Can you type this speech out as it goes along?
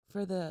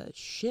for the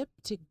ship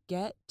to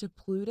get to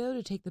Pluto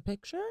to take the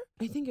picture?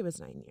 I think it was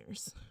 9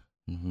 years.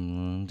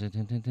 You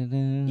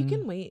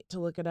can wait to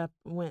look it up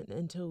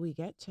until we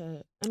get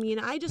to. I mean,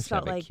 I just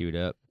felt like queued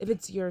up. if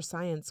it's your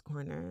science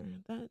corner,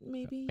 that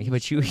maybe. Yeah,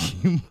 but you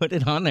put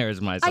it on there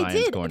as my science corner. I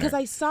did corner. because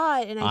I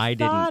saw it and I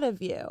thought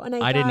of you, and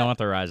I didn't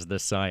authorize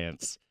this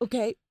science.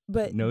 Okay,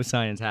 but no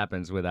science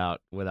happens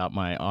without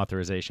my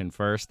authorization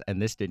first, and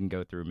this didn't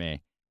go through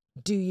me.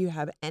 Do you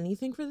have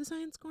anything for the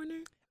science corner?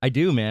 I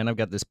do, man. I've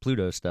got this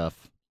Pluto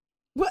stuff.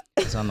 What?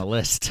 It's on the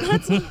list. You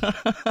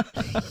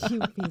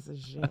piece of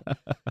shit.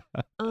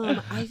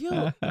 I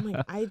feel like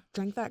I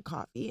drank that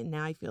coffee and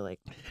now I feel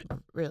like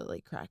really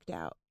cracked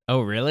out.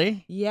 Oh,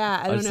 really?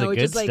 Yeah, I don't know.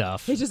 It's just good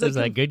stuff. It's just like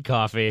that good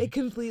coffee. It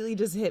completely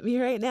just hit me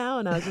right now,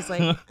 and I was just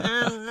like,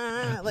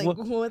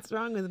 what's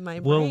wrong with my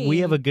brain? Well, we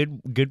have a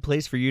good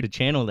place for you to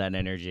channel that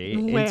energy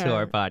into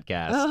our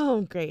podcast.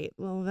 Oh, great.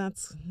 Well,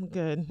 that's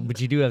good.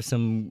 But you do have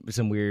some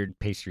weird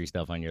pastry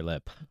stuff on your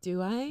lip.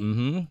 Do I?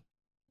 Mm-hmm.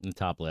 The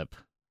top lip.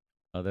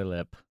 Other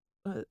lip.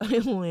 I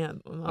only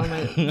have on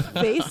my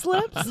face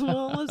lips?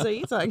 What lips are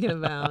you talking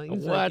about? You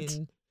what?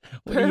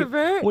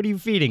 Pervert? What are you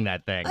feeding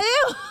that thing?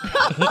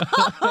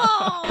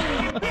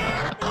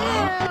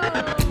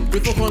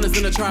 With 4 corners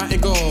in a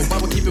triangle,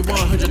 why we keep it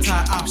 100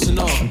 tie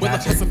optional? With a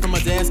person from a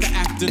desk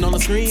acting on the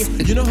screen,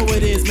 you know who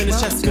it is, man, it's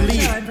Jessica Lee.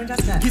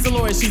 He's a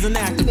lawyer, she's an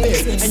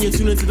activist, and you're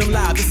tuning to them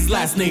live. This is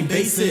Last Name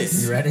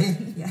Basis. You ready?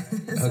 Yes.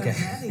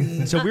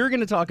 Okay. So we were going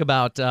to talk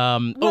about.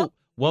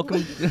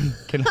 Welcome.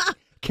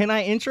 Can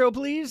I intro,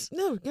 please?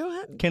 No, go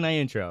ahead. Can I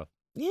intro?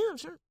 Yeah,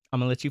 sure. I'm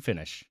gonna let you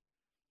finish.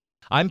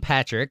 I'm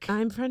Patrick.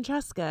 I'm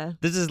Francesca.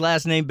 This is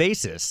Last Name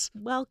Basis.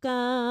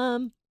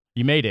 Welcome.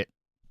 You made it.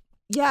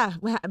 Yeah,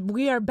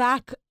 we are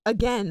back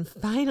again,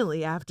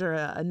 finally, after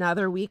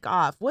another week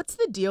off. What's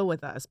the deal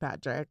with us,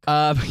 Patrick?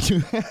 I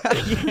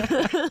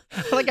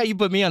like how you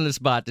put me on the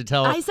spot to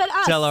tell. I said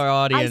us. Tell our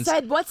audience. I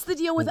said, what's the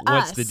deal with us?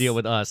 What's the deal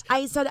with us?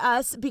 I said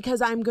us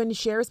because I'm going to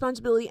share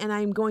responsibility, and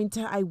I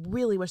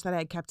really wish that I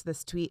had kept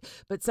this tweet,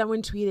 but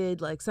someone tweeted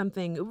like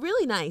something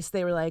really nice.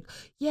 They were like,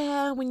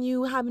 yeah, when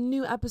you have a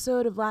new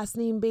episode of Last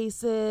Name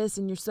Basis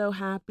and you're so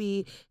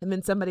happy, and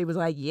then somebody was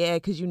like, yeah,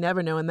 because you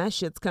never know when that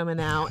shit's coming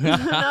out. And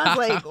I was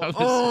like,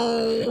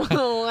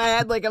 oh, I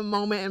had like a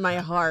moment in my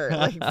heart.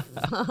 Like,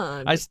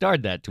 fuck. I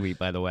starred that tweet,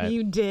 by the way.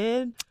 You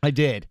did? I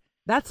did.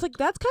 That's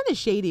kind of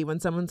shady when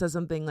someone says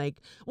something like,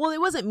 well, it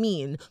wasn't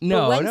mean.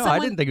 No, I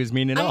didn't think it was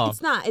mean at all.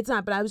 It's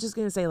not, but I was just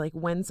going to say, like,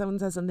 when someone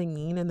says something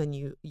mean and then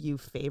you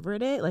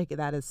favorite it, like,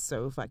 that is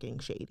so fucking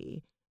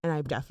shady. And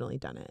I've definitely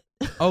done it.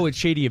 Oh, it's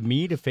shady of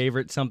me to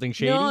favorite something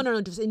shady?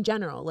 No, just in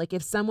general. Like,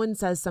 if someone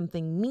says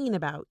something mean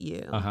about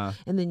you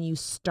and then you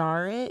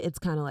star it, it's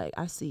kind of like,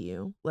 I see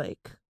you.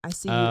 Like, I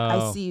see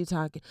you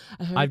talking.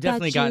 I heard I've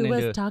definitely that you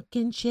gotten was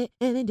talking shit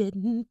and I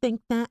didn't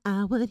think that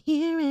I would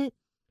hear it.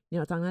 You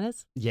know what song that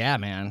is? Yeah,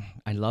 man.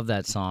 I love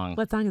that song.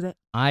 What song is it?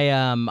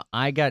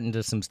 I got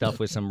into some stuff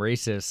with some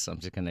racists. I'm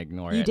just gonna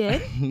ignore it. You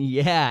did?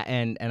 Yeah,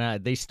 and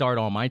they start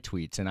all my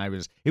tweets, and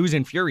it was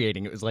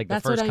infuriating. It was like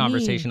the first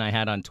conversation I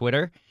had on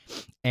Twitter,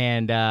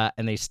 and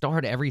they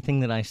starred everything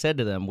that I said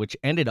to them, which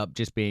ended up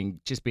just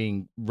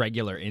being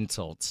regular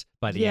insults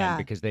by the end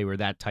because they were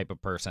that type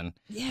of person.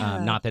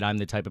 Yeah. Not that I'm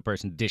the type of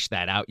person to dish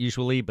that out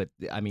usually, but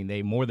I mean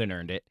they more than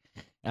earned it.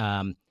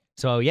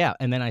 So yeah,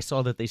 and then I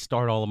saw that they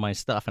starred all of my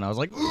stuff, and I was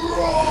like,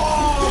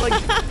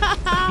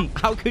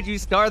 how could you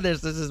star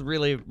this? This is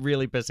really,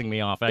 really pissing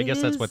me off. I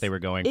guess that's what they were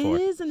going for.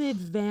 It is an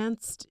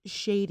advanced,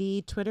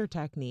 shady Twitter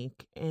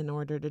technique in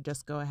order to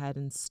just go ahead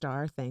and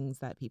star things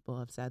that people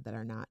have said that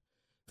are not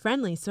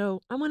friendly.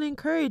 So I want to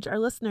encourage our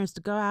listeners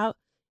to go out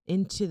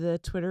into the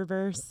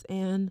Twitterverse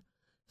and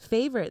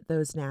favorite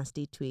those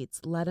nasty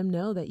tweets. Let them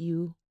know that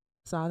you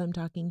saw them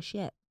talking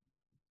shit.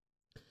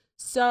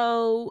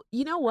 So,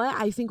 you know what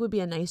I think would be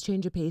a nice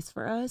change of pace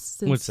for us?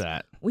 Since What's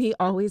that? We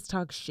always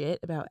talk shit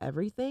about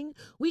everything.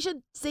 We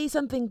should say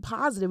something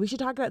positive. We should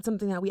talk about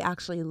something that we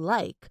actually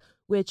like,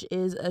 which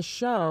is a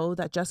show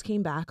that just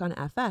came back on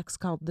FX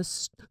called The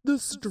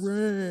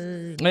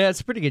Strain. Yeah,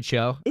 it's a pretty good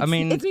show.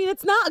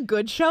 It's not a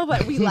good show,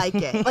 but we like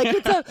it.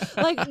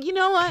 Like you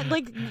know what?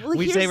 Like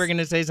we say we're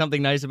gonna say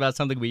something nice about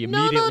something, we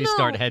immediately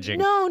start hedging.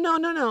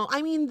 No.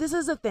 I mean, this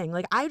is a thing.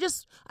 Like, I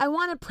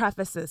want to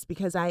preface this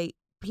because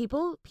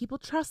people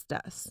trust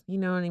us. You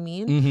know what I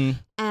mean? Mm-hmm.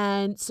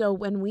 And so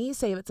when we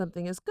say that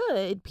something is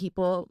good,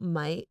 people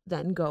might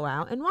then go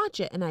out and watch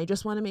it. And I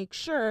just want to make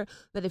sure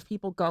that if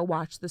people go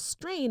watch The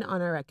Strain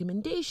on our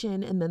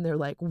recommendation and then they're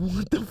like,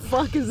 what the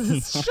fuck is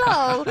this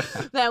show?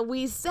 That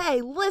we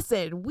say,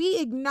 listen, we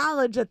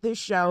acknowledge that this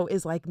show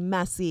is like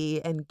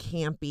messy and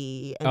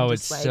campy. And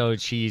it's so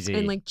cheesy.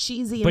 And like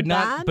cheesy but and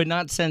bad. But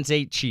not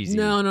Sense8 cheesy.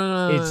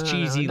 No. It's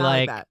cheesy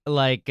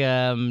like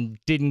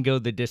didn't go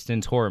the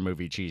distance horror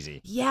movie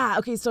cheesy. Yeah.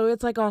 Okay. So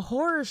it's like a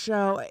horror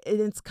show, and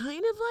it's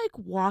kind of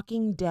like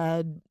Walking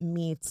Dead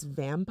meets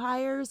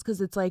vampires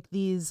because it's like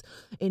these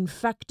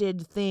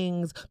infected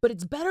things, but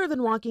it's better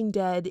than Walking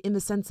Dead in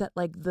the sense that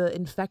like the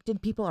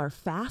infected people are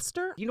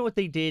faster. You know what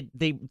they did?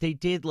 They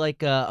did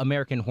like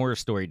American Horror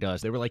Story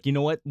does. They were like, you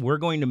know what? We're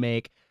going to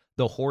make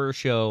the horror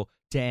show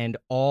to end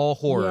all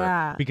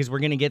horror because we're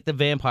going to get the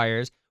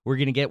vampires. We're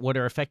going to get what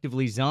are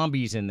effectively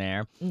zombies in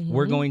there. Mm-hmm.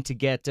 We're going to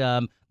get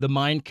the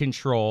mind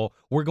control.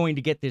 We're going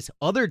to get this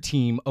other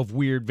team of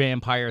weird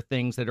vampire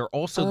things that are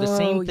also the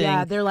same thing.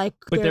 Yeah,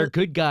 they're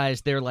good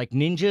guys. They're like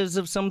ninjas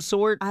of some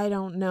sort. I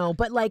don't know,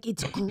 but like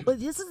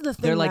this is the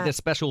thing. They're like the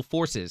special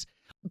forces.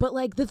 But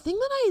like the thing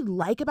that I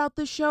like about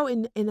this show,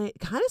 and it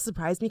kind of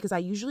surprised me because I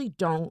usually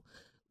don't.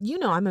 You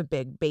know, I'm a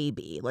big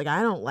baby. Like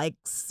I don't like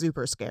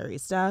super scary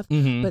stuff,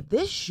 but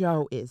this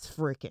show is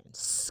freaking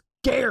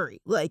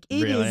scary. Like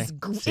it is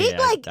great.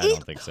 I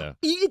don't think so.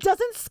 It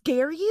doesn't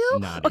scare you?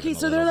 Not okay,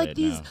 so they're like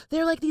these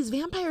they're like these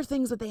vampire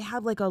things that they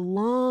have like a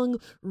long,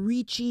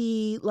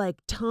 reachy, like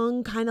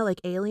tongue, kind of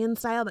like alien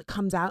style that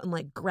comes out and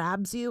like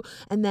grabs you,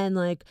 and then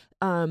like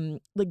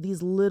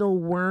these little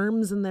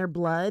worms in their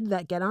blood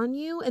that get on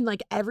you, and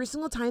like every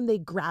single time they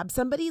grab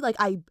somebody, like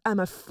I'm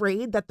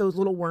afraid that those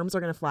little worms are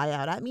gonna fly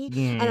out at me,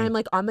 and I'm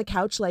like on the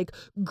couch like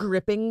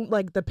gripping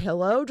like the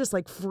pillow, just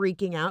like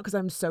freaking out because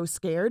I'm so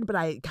scared, but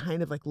I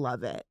kind of like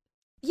love it.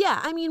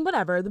 Yeah, I mean,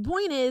 whatever. The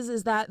point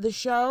is that the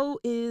show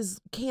is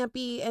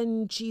campy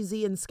and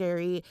cheesy and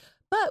scary,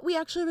 but we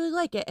actually really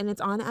like it, and it's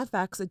on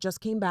FX. It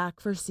just came back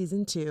for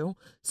season 2,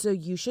 so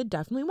you should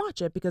definitely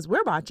watch it because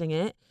we're watching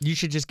it. You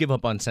should just give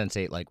up on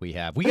Sense8 like we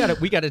have. We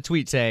got a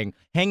tweet saying,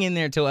 hang in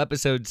there till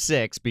episode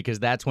 6 because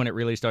that's when it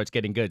really starts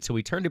getting good. So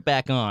we turned it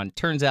back on.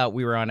 Turns out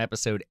we were on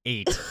episode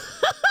 8.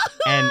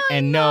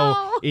 And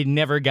no, it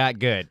never got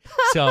good.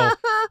 So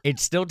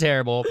it's still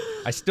terrible.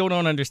 I still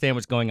don't understand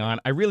what's going on.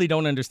 I really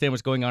don't understand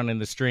what's going on in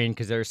the strain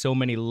because there are so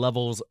many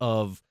levels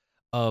of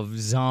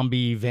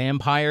zombie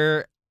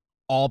vampire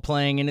all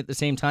playing in at the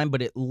same time,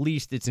 but at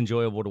least it's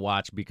enjoyable to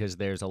watch because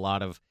there's a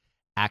lot of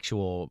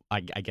actual,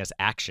 I guess,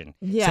 action.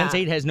 Yeah.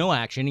 Sense8 has no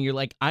action, and you're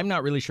like, I'm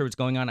not really sure what's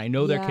going on. I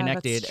know they're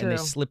connected, and they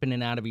slip in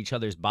and out of each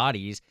other's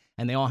bodies,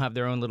 and they all have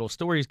their own little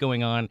stories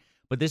going on,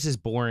 but this is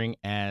boring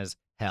as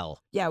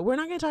hell. Yeah, we're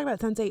not going to talk about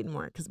Sense8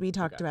 anymore because we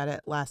talked about it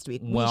last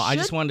week. Well, I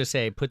just wanted to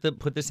say, put the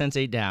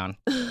Sense8 down.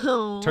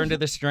 Turn to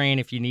the strain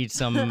if you need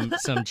some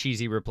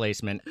cheesy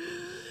replacement.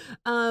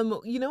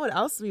 You know what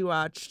else we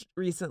watched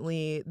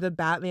recently? The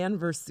Batman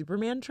vs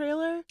Superman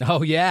trailer.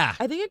 Oh yeah.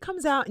 I think it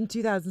comes out in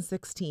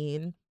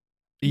 2016.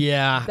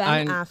 Yeah.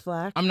 Ben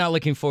Affleck. I'm not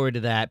looking forward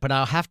to that, but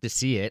I'll have to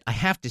see it. I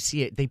have to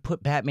see it. They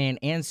put Batman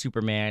and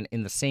Superman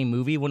in the same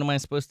movie. What am I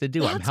supposed to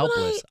do? I'm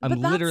helpless. I'm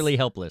literally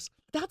helpless.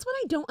 That's what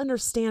I don't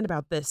understand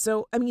about this.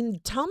 So, I mean,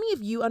 tell me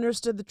if you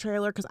understood the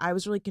trailer because I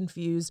was really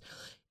confused.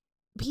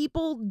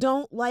 People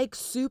don't like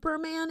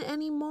Superman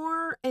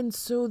anymore, and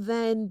so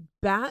then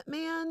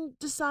Batman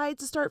decides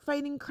to start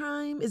fighting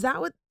crime. Is that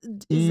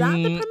the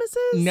premise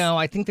is? No,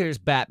 I think there's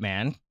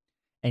Batman,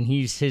 and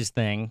he's his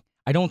thing.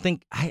 I don't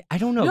think I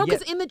don't know. No,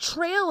 because in the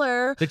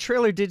trailer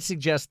did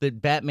suggest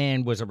that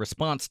Batman was a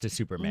response to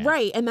Superman,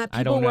 right? And that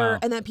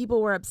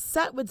people were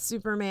upset with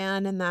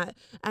Superman,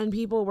 and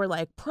people were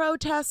like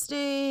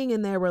protesting,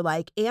 and there were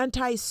like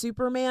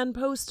anti-Superman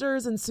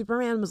posters, and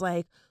Superman was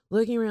like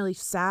looking really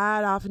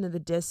sad off into the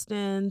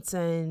distance,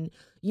 and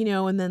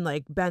and then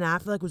like Ben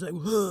Affleck was like,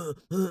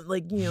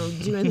 like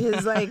doing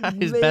his like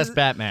his best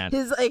Batman,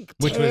 his like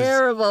which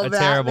terrible was a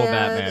terrible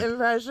Batman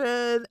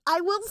impression.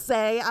 I will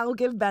say, I'll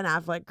give Ben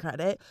Affleck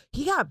credit.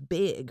 He got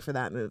big for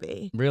that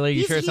movie. Really,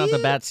 you sure it's not the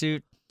bat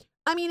suit?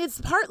 I mean, it's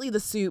partly the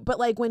suit, but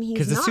like when he's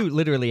because the suit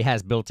literally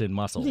has built-in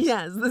muscles.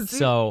 Yes, the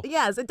suit.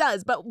 Yes, it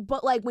does.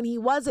 But like when he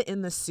wasn't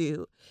in the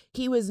suit,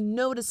 he was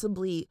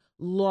noticeably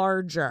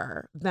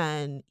larger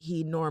than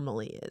he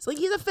normally is. Like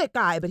he's a fit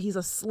guy, but he's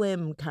a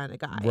slim kind of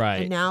guy.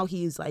 Right. And now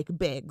he's like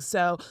big.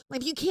 So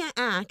if you can't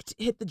act,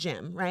 hit the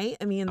gym, right?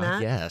 I mean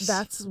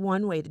that's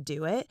one way to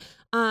do it.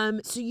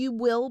 So you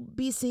will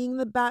be seeing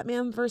the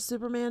Batman vs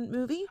Superman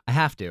movie? I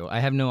have to. I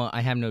have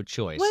no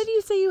choice. Why do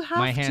you say you have to?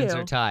 My hands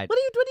are tied. What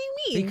do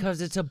you mean? Because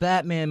it's a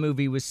Batman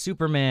movie with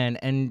Superman,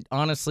 and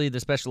honestly,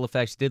 the special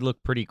effects did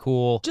look pretty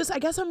cool. I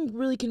guess I'm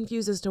really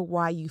confused as to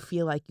why you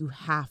feel like you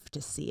have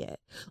to see it.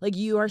 Like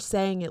you are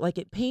saying it like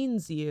it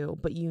pains you,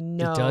 but it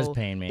does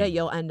pain me that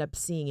you'll end up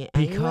seeing it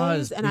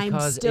anyways.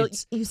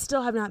 You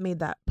still have not made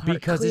that part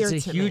because clear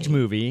it's a huge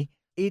movie.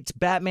 It's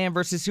Batman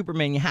versus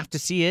Superman. You have to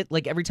see it.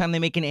 Like every time they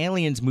make an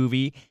Aliens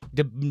movie,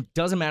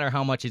 doesn't matter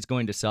how much it's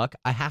going to suck.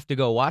 I have to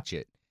go watch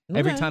it. Okay.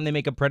 Every time they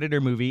make a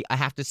Predator movie, I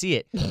have to see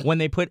it. When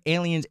they put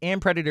Aliens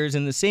and Predators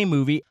in the same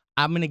movie,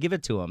 I'm going to give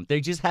it to them.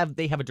 They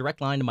have a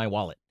direct line to my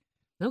wallet.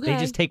 Okay. They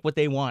just take what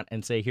they want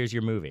and say, here's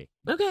your movie.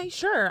 Okay,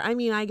 sure. I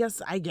mean, I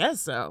guess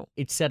so.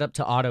 It's set up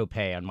to auto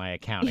pay on my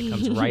account. It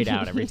comes right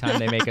out every time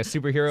they make a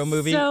superhero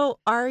movie. So,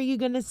 are you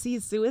going to see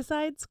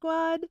Suicide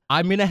Squad?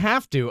 I'm going to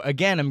have to.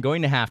 Again, I'm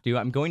going to have to.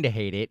 I'm going to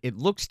hate it. It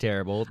looks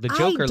terrible. The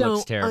Joker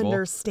looks terrible. I don't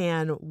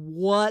understand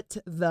what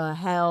the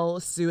hell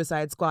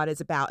Suicide Squad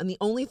is about. And the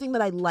only thing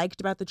that I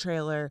liked about the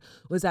trailer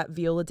was that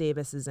Viola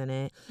Davis is in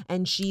it.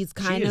 And she's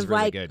kind of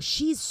really like, good.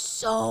 She's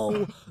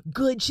so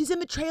good. She's in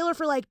the trailer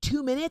for like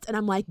 2 minutes. And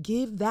I'm like,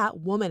 give that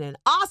woman an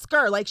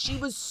Oscar. Like, she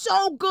was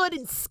so good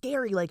and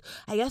scary. Like,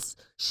 I guess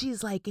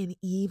she's like an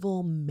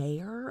evil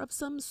mayor of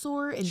some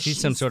sort. And she's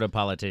some sort of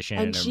politician.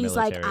 And she's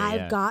military, like,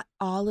 I've got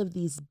all of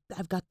these,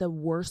 I've got the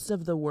worst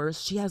of the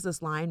worst. She has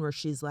this line where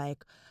she's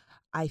like,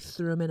 I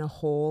threw him in a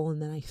hole and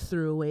then I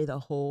threw away the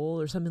hole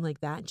or something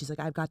like that. And she's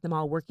like, I've got them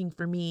all working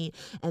for me.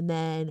 And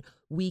then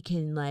we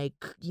can like,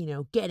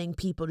 getting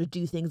people to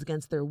do things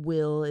against their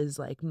will is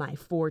like my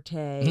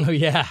forte. Oh,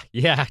 yeah.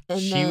 Yeah. And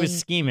she was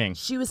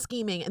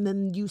scheming. And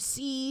then you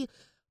see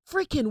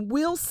freaking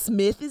Will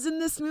Smith is in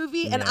this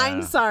movie. And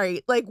I'm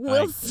sorry, like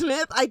Will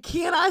Smith, I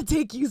cannot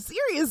take you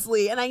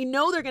seriously. And I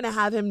know they're going to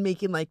have him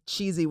making like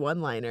cheesy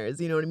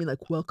one-liners. You know what I mean?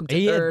 Like, welcome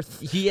to Earth.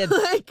 He had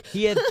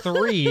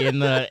 3 in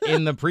the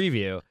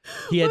preview.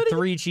 He had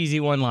 3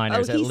 cheesy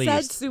one-liners at least. He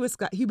said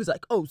suicide. He was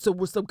like, oh, so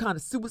we're some kind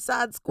of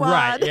Suicide Squad.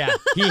 Right, yeah.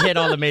 He hit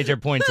all the major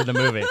points of the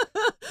movie.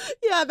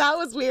 Yeah, that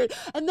was weird.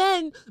 And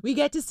then we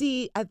get to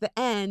see at the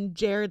end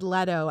Jared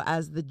Leto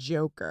as the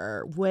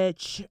Joker,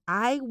 which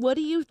what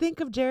do you think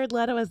of Jared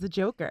Leto as the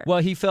Joker? Well,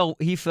 he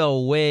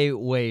fell way,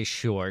 way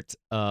short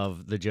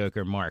of the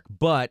Joker mark.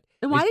 But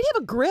and why did he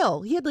have a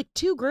grill? He had like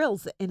 2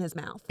 grills in his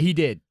mouth. He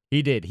did.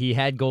 He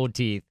had gold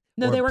teeth.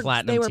 No, or they were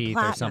platinum teeth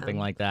platinum. Or something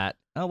like that.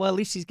 Oh, well, at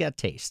least he's got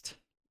taste.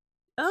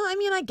 Oh, I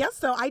mean, I guess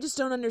so. I just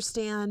don't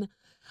understand.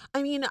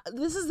 I mean,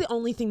 this is the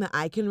only thing that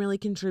I can really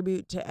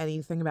contribute to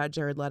anything about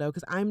Jared Leto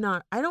because I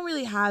don't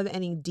really have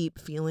any deep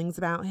feelings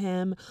about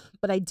him,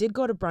 but I did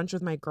go to brunch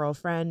with my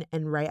girlfriend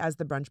and right as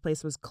the brunch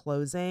place was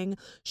closing,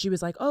 she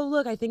was like, oh,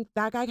 look, I think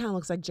that guy kind of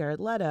looks like Jared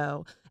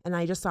Leto. And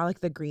I just saw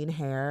like the green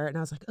hair and I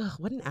was like, ugh,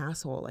 what an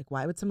asshole. Like,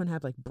 why would someone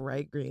have like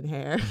bright green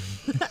hair?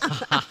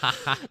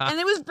 And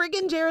it was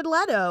friggin' Jared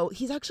Leto.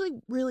 He's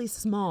actually really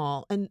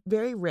small and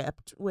very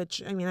ripped,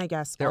 which I mean, I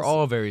guess they're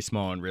all very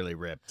small and really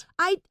ripped.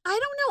 I don't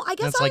know. I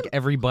guess that's like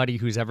everybody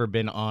who's ever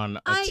been on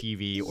a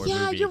TV or movie.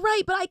 Yeah, you're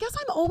right. But I guess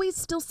I'm always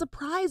still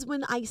surprised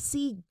when I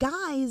see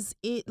guys,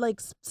 like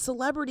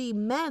celebrity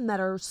men that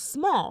are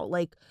small.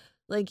 Like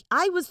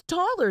I was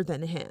taller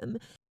than him.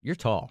 You're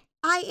tall.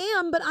 I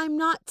am, but I'm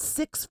not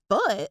 6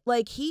 foot.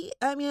 Like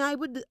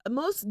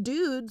most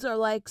dudes are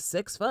like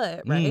 6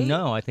 foot, right?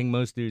 No, I think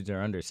most dudes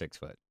are under 6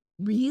 foot.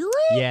 Really?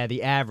 Yeah,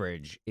 the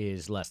average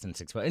is less than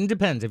 6 foot. And it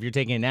depends. If you're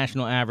taking a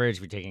national average,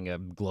 if you're taking a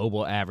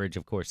global average,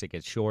 of course it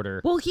gets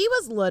shorter. Well, he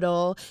was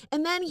little,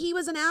 and then he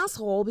was an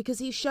asshole because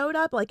he showed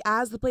up like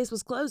as the place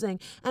was closing,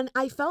 and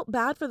I felt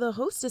bad for the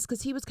hostess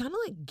because he was kind of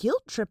like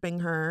guilt tripping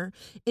her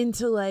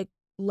into like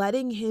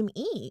letting him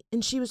eat,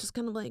 and she was just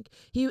kind of like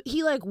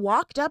he like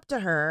walked up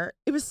to her.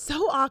 It was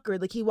so awkward.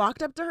 Like he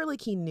walked up to her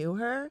like he knew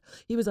her.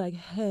 He was like,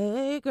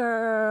 "Hey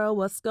girl,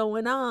 what's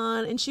going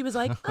on?" And she was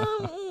like,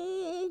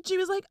 she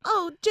was like,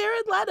 "Oh,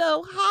 Jared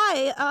Leto,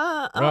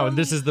 hi." Oh,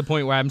 this is the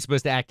point where I'm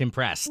supposed to act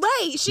impressed.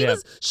 Right.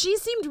 She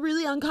seemed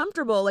really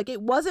uncomfortable. Like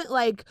it wasn't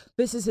like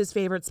this is his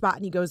favorite spot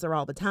and he goes there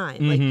all the time.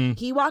 Mm-hmm. Like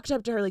he walked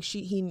up to her like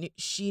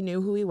she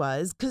knew who he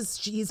was because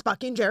she's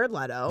fucking Jared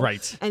Leto.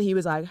 Right. And he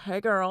was like,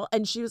 "Hey girl,"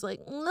 and she was like,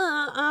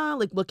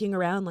 like looking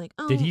around like,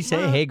 "Oh." Did he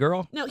say, "Hey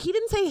girl"? No, he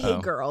didn't say, "Hey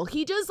girl."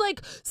 He just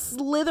like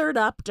slithered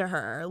up to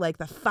her like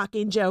the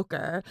fucking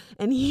Joker,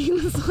 and he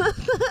was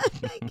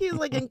he was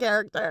like in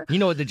character. You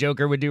know what the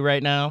Joker would do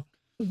right now?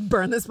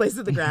 Burn this place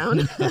to the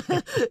ground.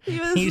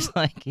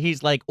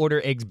 He's like,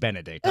 order eggs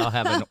Benedict. I'll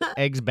have an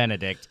eggs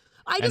Benedict.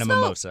 And a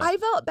mimosa. I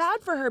felt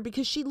bad for her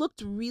because she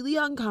looked really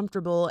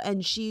uncomfortable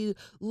and she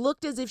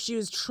looked as if she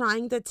was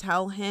trying to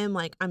tell him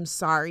like, I'm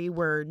sorry,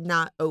 we're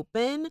not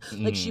open.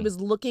 Like she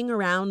was looking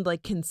around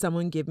like, can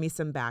someone give me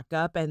some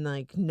backup? And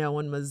like no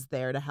one was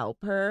there to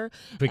help her.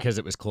 Because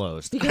it was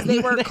closed. Because they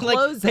were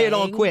closing. They had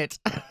all quit.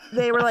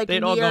 They were like,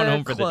 they'd all gone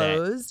home for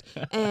closed. The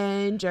day.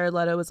 And Jared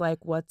Leto was like,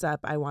 what's up?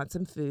 I want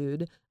some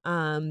food.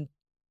 And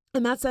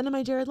that's the end of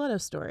my Jared Leto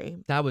story.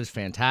 That was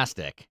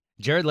fantastic.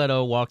 Jared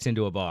Leto walks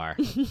into a bar.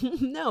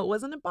 No, it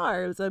wasn't a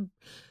bar. It was a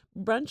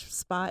brunch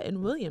spot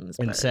in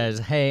Williamsburg. And says,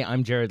 "Hey,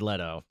 I'm Jared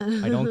Leto.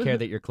 I don't care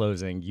that you're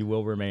closing. You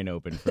will remain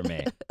open for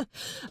me."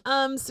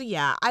 So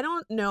yeah, I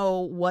don't know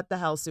what the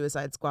hell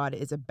Suicide Squad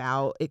is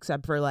about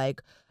except for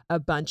like a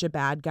bunch of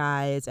bad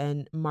guys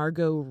and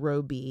Margot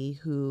Robbie,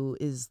 who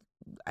is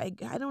I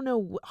don't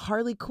know,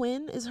 Harley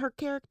Quinn is her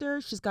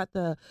character. She's got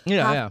the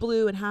half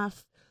blue and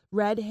half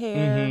red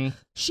hair. Mhm.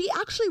 She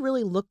actually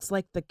really looks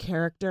like the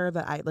character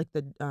that I like,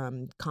 the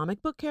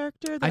comic book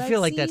character that I feel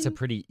I've like that's a seen.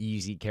 pretty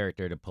easy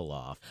character to pull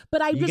off.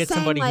 But I'm You just get saying,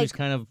 somebody like, who's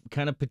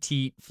kind of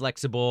petite,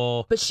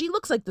 flexible. but she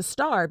looks like the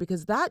star,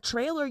 because that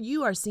trailer,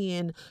 you are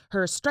seeing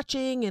her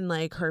stretching and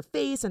like her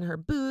face and her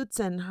boots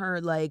and her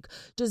like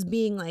just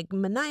being like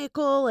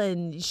maniacal,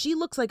 and she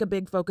looks like a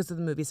big focus of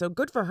the movie. So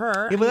good for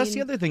her. Yeah, I but that's mean,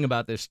 the other thing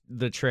about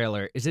the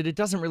trailer, is that it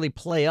doesn't really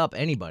play up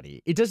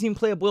anybody. It doesn't even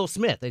play up Will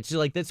Smith. It's just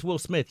like, that's Will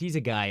Smith. He's a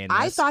guy in this.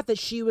 I thought that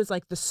she was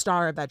like the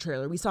star of that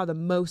trailer. We saw the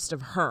most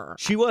of her.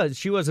 She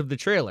was of the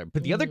trailer.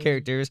 But the other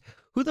characters,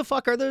 who the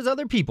fuck are those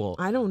other people?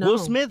 I don't know. Will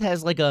Smith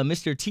has like a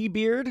Mr. T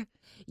beard.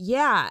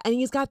 Yeah, and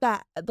he's got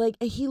that, like,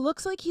 he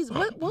looks like he's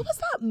what was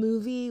that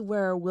movie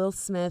where Will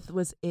Smith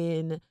was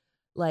in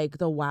like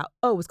it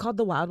was called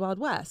The Wild Wild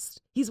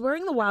West. He's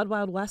wearing the Wild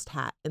Wild West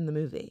hat in the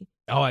movie.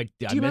 Oh, I Do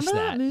you missed remember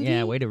that. that movie?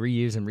 Yeah, way to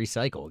reuse and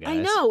recycle, guys.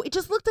 I know. It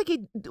just looked like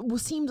it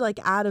seemed like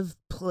out of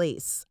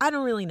place. I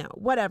don't really know.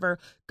 Whatever.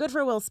 Good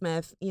for Will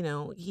Smith. You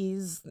know,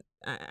 he's,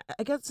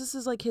 I guess this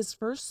is like his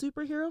first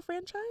superhero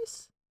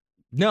franchise.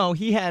 No,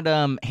 he had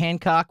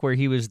Hancock, where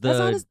he was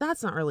the.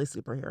 That's not really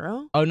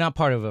superhero. Oh, not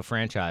part of a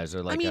franchise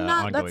or like I mean, an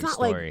that's ongoing not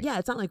story. like, yeah,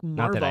 it's not like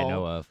Not Marvel. that I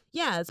know of.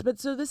 Yeah, but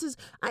so this is,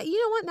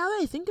 you know what? Now that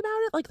I think about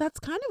it, like, that's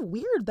kind of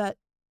weird that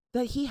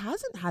he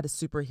hasn't had a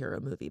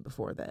superhero movie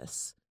before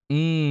this.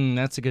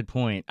 That's a good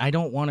point. I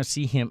don't want to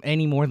see him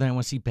any more than I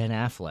want to see Ben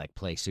Affleck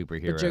play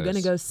superheroes. But you're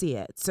gonna go see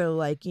it, so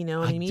like, you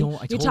know what I mean.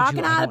 You're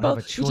talking out of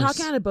both. You're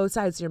talking out of both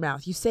sides of your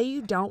mouth. You say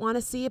you don't want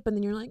to see it, but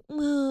then you're like,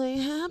 well, I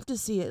have to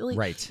see it. Like,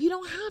 Right. You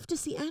don't have to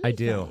see anything. I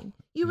do.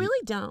 You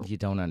really don't. You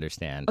don't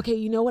understand. Okay,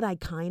 you know what I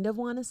kind of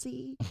want to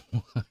see,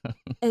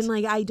 and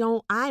like I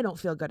don't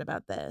feel good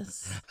about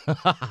this.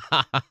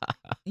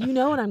 You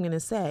know what I'm gonna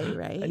say,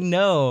 right?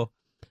 No.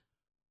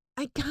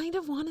 I kind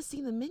of want to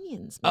see the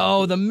Minions movie.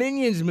 Oh, the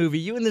Minions movie.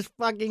 You in this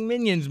fucking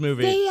Minions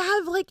movie. They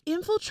have like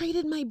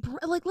infiltrated my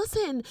like,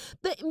 listen,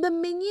 the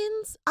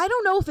Minions, I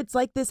don't know if it's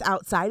like this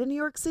outside of New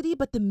York City,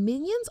 but the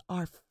Minions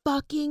are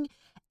fucking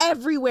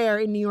everywhere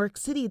in New York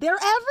City. They're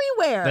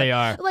everywhere. They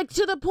are. Like,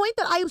 to the point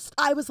that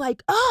I was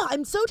like, oh,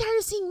 I'm so tired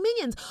of seeing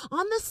Minions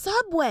on the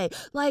subway,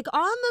 like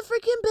on the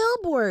freaking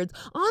billboards,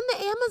 on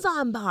the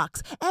Amazon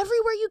box,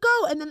 everywhere you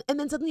go. And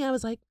then suddenly I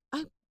was like,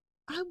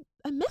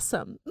 I miss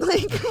them.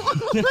 Like,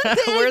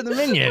 where are the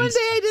Minions? One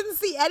day I didn't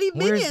see any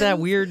Minions. Where's that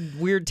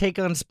weird take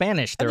on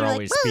Spanish they're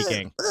always like,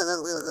 speaking?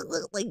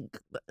 Like,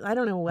 I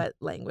don't know what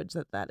language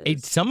that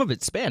is. Some of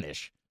it's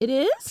Spanish. It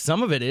is?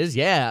 Some of it is,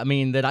 yeah. I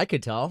mean, that I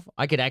could tell.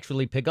 I could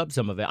actually pick up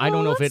some of it. I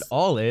don't know if it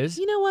all is.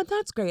 You know what?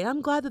 That's great.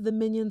 I'm glad that the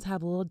Minions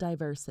have a little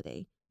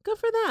diversity. Good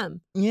for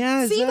them.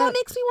 Yeah, see, that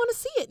makes me want to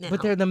see it now.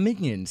 But they're the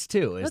Minions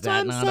too. Is That's that what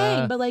I'm not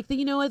saying. But like,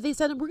 you know what they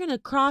said? We're gonna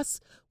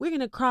cross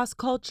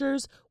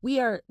cultures.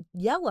 We are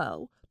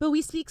yellow, but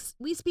we speak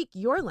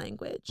your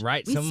language.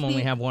 Right. Some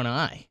only have one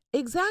eye.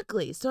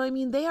 Exactly. So I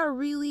mean, they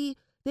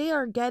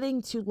are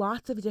getting to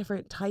lots of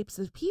different types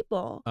of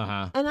people.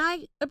 Uh-huh. And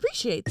I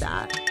appreciate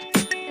that.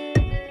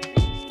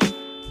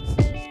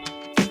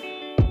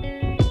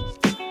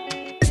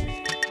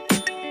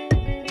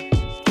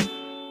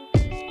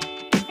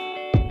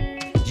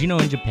 Do you know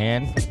in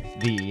Japan,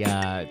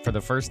 for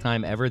the first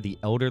time ever, the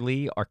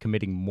elderly are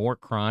committing more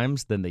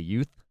crimes than the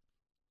youth?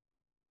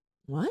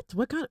 What?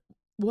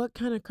 What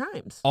kind of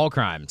crimes? All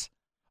crimes.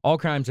 All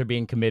crimes are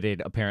being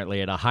committed, apparently,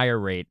 at a higher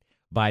rate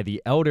by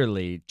the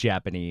elderly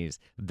Japanese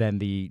than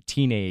the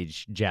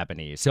teenage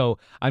Japanese. So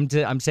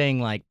I'm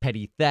saying, like,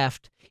 petty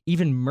theft,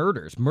 even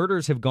murders.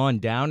 Murders have gone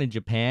down in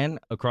Japan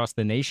across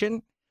the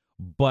nation,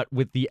 but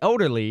with the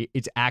elderly,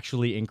 it's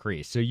actually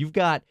increased. So you've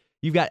got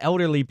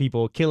elderly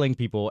people killing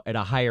people at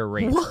a higher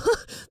rate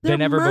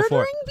than ever before.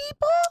 Murdering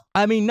people?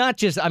 I mean,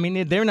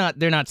 they're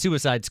not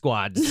Suicide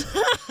Squads,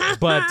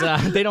 but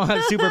they don't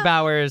have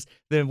superpowers.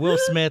 Then Will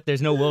Smith,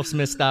 there's no Will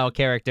Smith style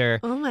character.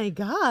 Oh my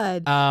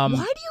God. Why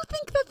do you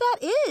think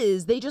that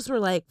is? They just were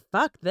like,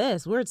 fuck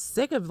this. We're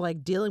sick of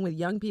like dealing with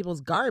young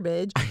people's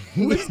garbage.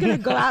 We're just gonna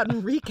go out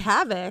and wreak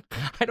havoc.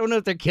 I don't know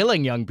if they're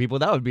killing young people.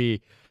 That would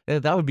be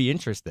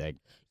interesting.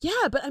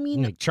 Yeah, but I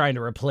mean, like trying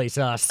to replace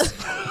us.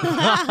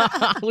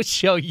 We'll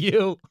show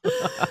you.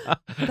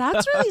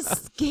 That's really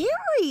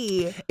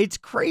scary. It's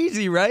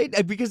crazy,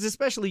 right? Because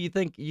especially you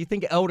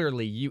think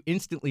elderly, you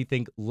instantly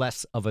think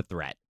less of a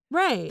threat.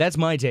 Right. That's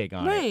my take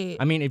on it.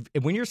 I mean,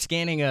 if when you're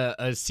scanning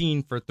a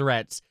scene for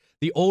threats,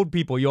 the old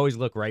people, you always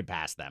look right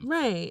past them.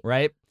 Right.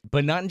 Right?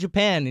 But not in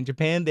Japan. In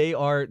Japan, they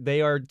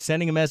are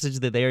sending a message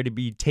that they are to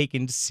be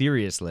taken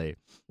seriously.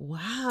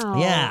 Wow.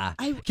 Yeah.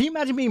 Can you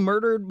imagine being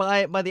murdered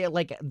by the,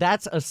 like,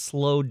 that's a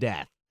slow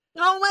death.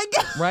 Oh my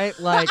God. Right?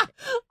 Like,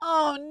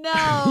 oh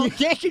no.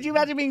 Could you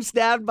imagine being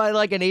stabbed by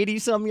like an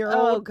 80-some-year-old?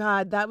 Oh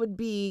God, that would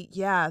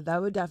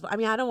definitely, I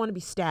mean, I don't want to be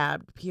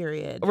stabbed,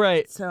 period.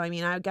 Right. So, I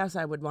mean, I guess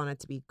I would want it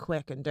to be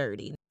quick and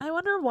dirty. I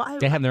wonder why.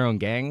 They have their own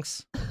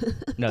gangs?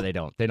 No, they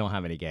don't. They don't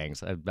have any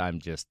gangs.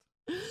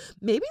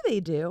 Maybe they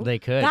do. They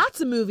could.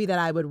 That's a movie that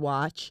I would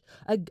watch.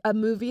 A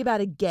movie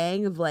about a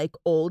gang of like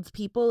old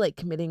people like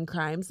committing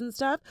crimes and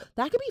stuff.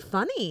 That could be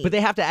funny. But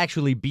they have to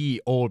actually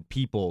be old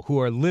people who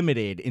are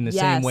limited in the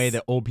same way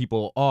that old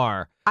people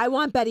are. I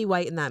want Betty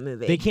White in that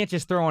movie. They can't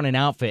just throw on an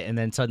outfit and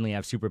then suddenly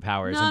have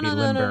superpowers and be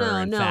limber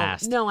and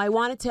fast. No, I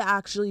want it to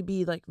actually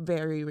be like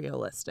very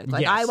realistic.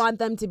 Like I want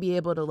them to be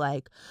able to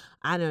like,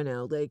 I don't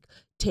know, like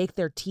take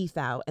their teeth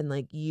out and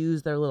like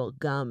use their little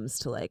gums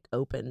to like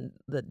open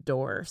the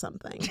door or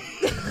something.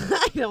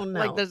 I don't know.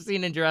 Like the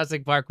scene in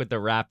Jurassic Park with the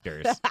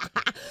raptors.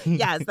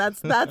 Yes,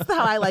 that's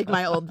how I like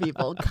my old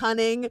people.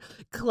 Cunning,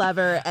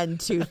 clever, and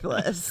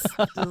toothless.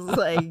 Just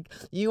like,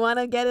 you want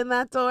to get in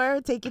that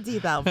door? Take your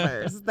teeth out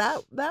first.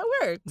 That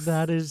works.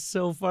 That is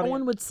so funny. No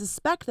one would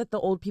suspect that the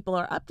old people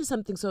are up to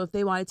something. So if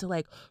they wanted to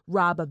like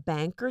rob a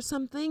bank or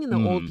something and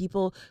the old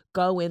people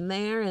go in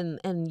there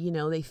and you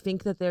know, they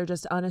think that they're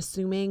just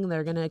unassuming,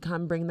 they're going to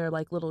come bring their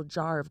like little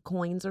jar of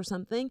coins or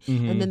something,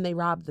 and then they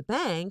rob the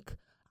bank,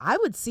 I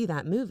would see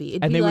that movie.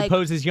 And they would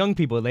pose as young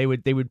people. They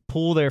would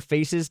pull their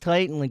faces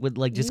tight and like would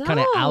like just kind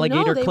of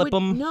alligator clip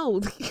them.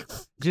 No,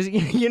 just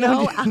you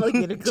know, no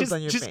alligator clips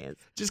on your face.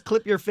 Just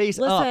clip your face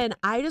up.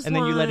 Listen,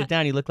 then you let it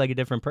down. You look like a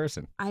different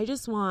person. I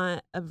just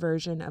want a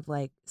version of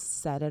like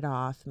Set It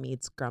Off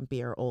meets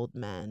Grumpier Old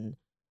Men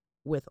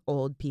with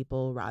old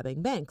people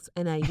robbing banks,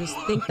 and I just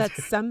think that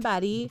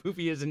somebody the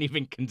movie isn't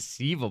even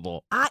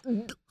conceivable.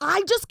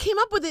 I just came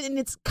up with it, and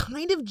it's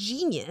kind of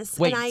genius.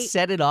 Wait, and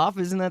Set It Off?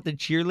 Isn't that the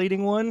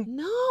cheerleading one?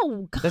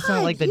 No, God, that's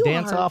not like the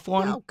dance-off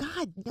one. No,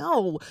 God,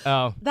 no.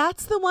 Oh,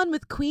 that's the one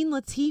with Queen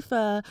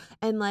Latifah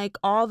and like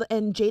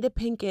and Jada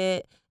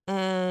Pinkett.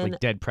 And like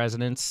Dead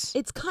Presidents?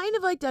 It's kind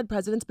of like Dead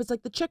Presidents, but it's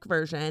like the chick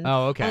version.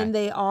 Oh, okay. And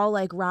they all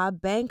like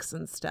rob banks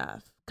and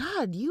stuff.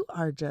 God, you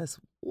are just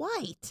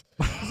white.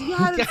 You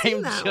haven't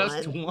seen that one.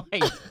 I'm just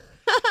white.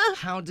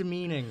 How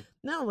demeaning.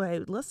 No,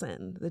 wait,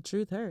 listen. The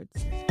truth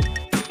hurts.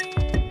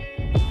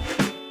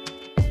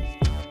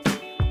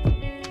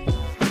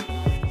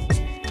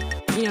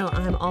 You know,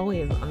 I'm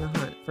always on the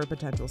hunt for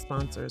potential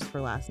sponsors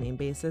for Last Name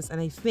Basis,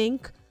 and I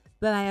think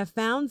that I have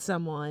found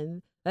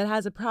someone that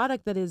has a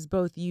product that is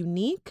both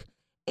unique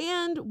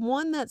and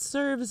one that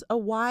serves a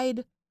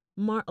wide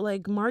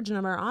margin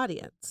of our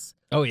audience.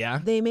 Oh, yeah?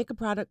 They make a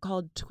product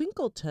called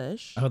Twinkle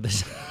Tush. Oh,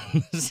 this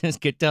is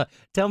good.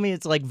 Tell me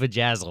it's like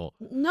Vajazzle.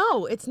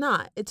 No, it's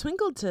not. A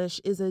Twinkle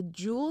Tush is a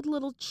jeweled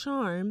little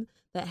charm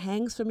that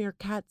hangs from your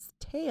cat's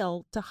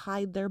tail to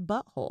hide their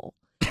butthole.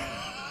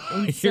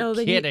 And You're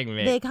kidding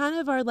me. They kind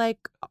of are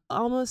like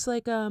almost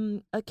like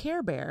a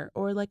Care Bear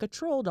or like a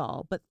troll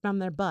doll, but from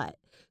their butt.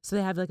 So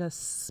they have like a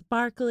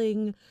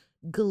sparkling,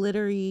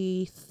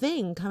 glittery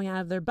thing coming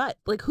out of their butt.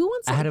 Like, who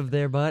wants out of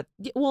their butt?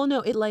 Well,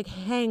 no, it like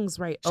hangs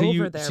right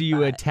over their butt. So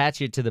you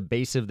attach it to the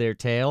base of their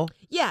tail?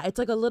 Yeah, it's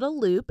like a little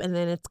loop, and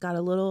then it's got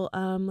a little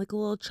like a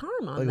little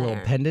charm on like there. A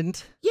little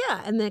pendant?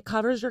 Yeah, and then it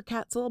covers your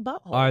cat's little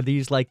butthole. Are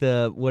these like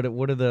the what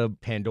are the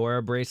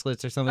Pandora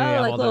bracelets or something? Oh, they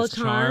have like all little those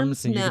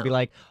charms, and no. you could be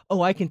like,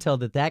 oh, I can tell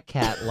that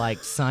cat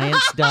likes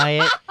science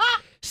diet,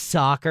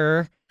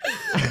 soccer.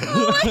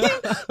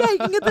 Yeah, you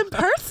can get them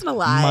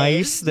personalized.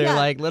 Mice, they're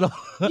like little.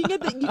 You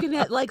can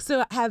get like,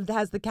 so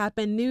has the cat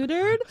been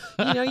neutered?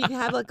 You know, you can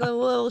have like a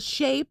little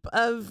shape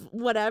of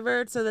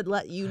whatever, so that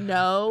let you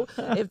know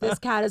if this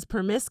cat is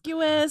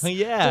promiscuous.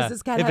 Yeah. Does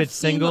this cat if have it's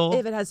single,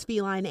 if it has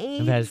feline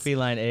AIDS. If it has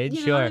feline AIDS,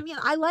 you sure. know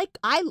what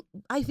I mean?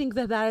 I think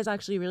that is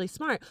actually really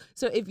smart.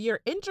 So if you're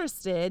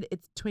interested,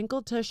 it's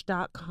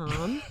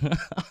twinkletush.com.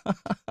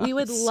 We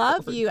would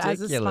love you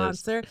as a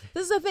sponsor.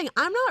 This is the thing.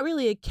 I'm not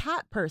really a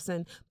cat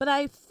person, but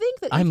I think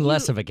that I'm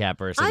less of a cat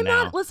person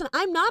now.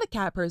 I'm not a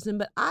cat person,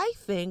 but I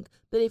think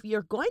that if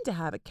you're going to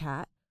have a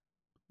cat,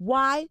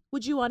 why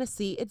would you want to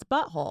see its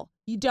butthole?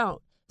 You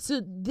don't.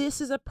 So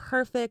this is a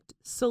perfect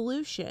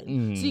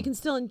solution. So you can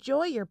still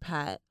enjoy your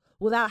pet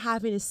without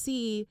having to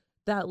see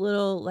that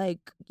little,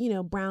 like, you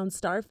know, brown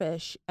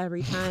starfish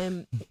every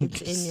time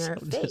it's in your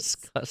face.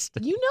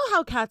 Disgusting. You know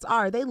how cats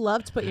are. They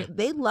love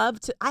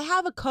to I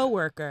have a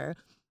coworker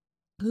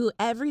who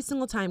every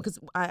single time, because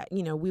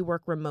we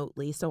work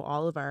remotely, so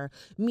all of our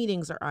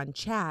meetings are on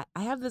chat.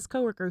 I have this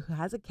coworker who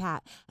has a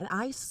cat, and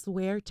I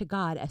swear to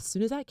God, as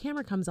soon as that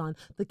camera comes on,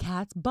 the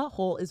cat's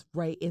butthole is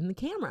right in the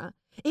camera.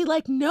 It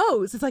like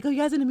knows. It's like, oh, you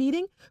guys in a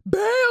meeting?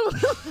 Bam!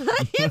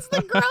 It's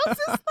the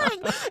grossest thing.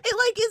 It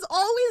like is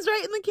always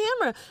right in the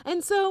camera.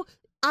 And so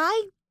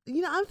I'm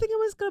thinking I'm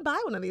just gonna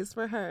buy one of these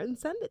for her and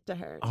send it to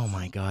her. Oh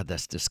my God,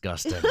 that's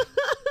disgusting.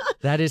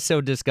 That is so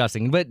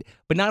disgusting. But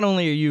not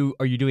only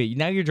are you doing it,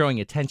 now you're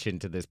drawing attention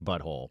to this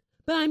butthole.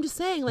 But I'm just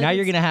saying, like, now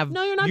you're gonna have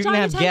no, you're not you're drawing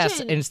gonna have attention. guests,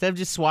 and instead of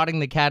just swatting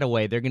the cat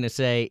away, they're gonna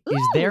say, Ooh.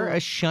 is there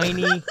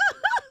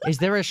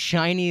a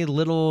shiny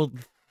little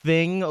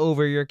thing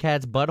over your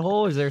cat's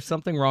butthole? Is there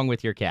something wrong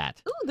with your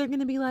cat? Ooh, they're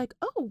gonna be like,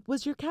 oh,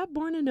 was your cat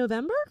born in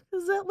November?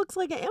 Because that looks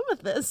like an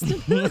amethyst.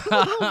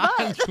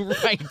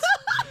 Right.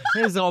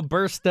 There's all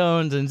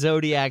birthstones and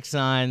zodiac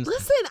signs.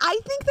 Listen, I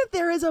think that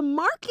there is a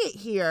market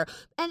here.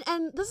 And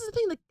this is the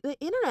thing, the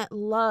internet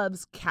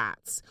loves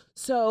cats.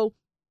 So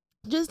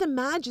just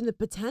imagine the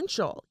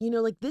potential. You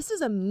know, like this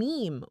is a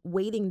meme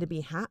waiting to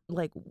be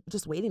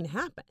just waiting to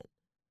happen.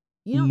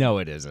 You know, no,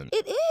 it isn't.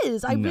 It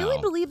is. I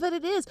really believe that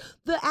it is.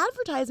 The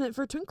advertisement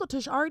for Twinkle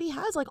Tush already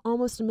has like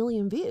almost 1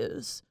 million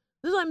views.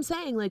 This is what I'm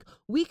saying. Like,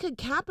 we could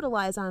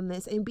capitalize on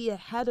this and be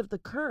ahead of the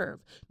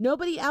curve.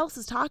 Nobody else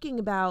is talking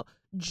about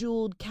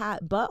jeweled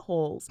cat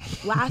buttholes.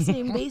 Last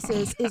name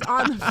basis is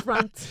on the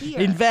frontier.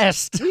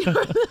 Invest.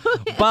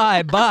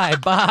 Buy.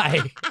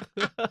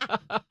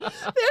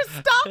 Their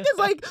stock is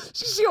like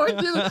short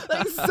through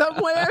like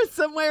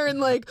somewhere in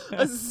like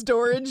a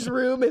storage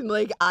room in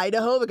like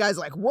Idaho. The guy's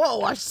like,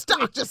 whoa, our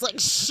stock just like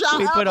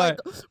shot up. Like,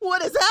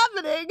 what is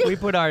happening? We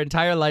put our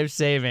entire life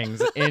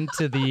savings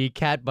into the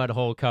cat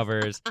butthole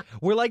covers.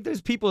 We're like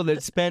those people that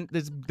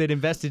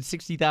invested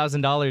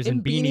 $60,000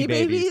 in Beanie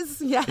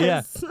Babies. Yes.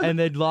 Yeah, and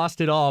they'd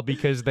lost it all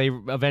because they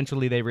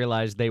eventually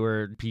realized they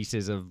were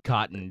pieces of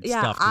cotton.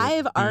 Yeah, stuffed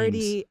I've with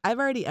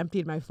already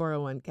emptied my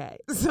 401k.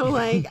 So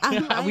like,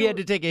 we had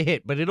to take a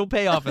hit, but it'll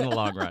pay off in the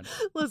long run.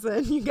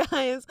 Listen, you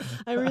guys,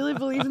 I really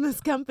believe in this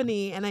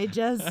company, and I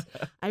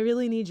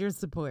really need your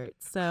support.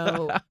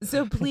 So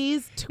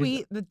please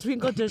tweet the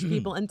Twinkle Tush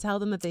people and tell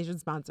them that they should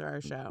sponsor our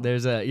show.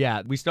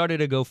 We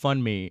started a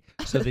GoFundMe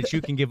so that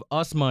you can give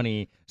us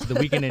money so that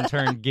we can in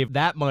turn give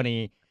that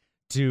money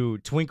to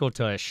Twinkle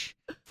Tush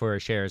for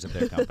shares of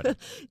their company.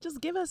 Just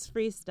give us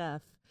free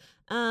stuff.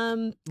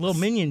 Little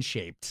minion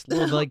shaped,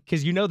 like,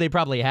 because you know they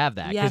probably have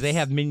that because they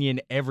have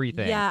minion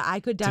everything. Yeah, I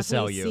could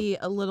definitely see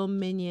a little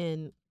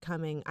minion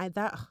coming.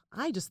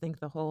 I just think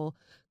the whole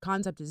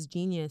concept is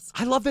genius.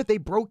 I love that they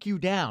broke you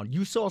down.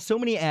 You saw so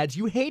many ads.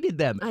 You hated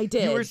them. I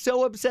did. You were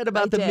so upset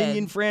about the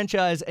Minion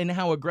franchise and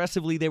how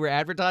aggressively they were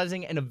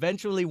advertising. And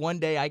eventually one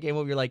day I came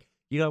over, you're like,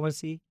 you know what I want to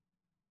see?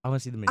 I want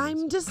to see the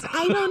Minions.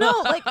 I don't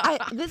know. Like,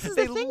 this is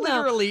the thing, though. They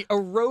literally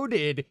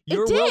eroded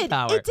your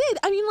willpower. It did.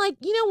 I mean, like,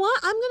 you know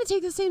what? I'm going to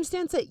take the same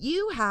stance that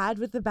you had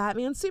with the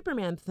Batman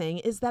Superman thing,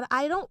 is that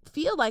I don't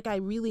feel like I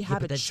really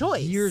have a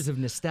choice. Years of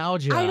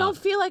nostalgia. I don't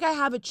feel like I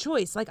have a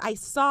choice. Like, I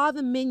saw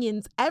the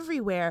Minions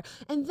everywhere,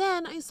 and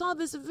then I saw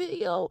this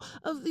video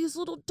of these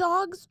little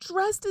dogs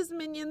dressed as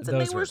Minions, and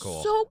they were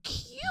cool. so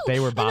cute. They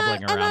were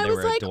bobbling around. And I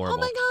was like, adorable. oh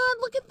my God,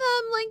 look at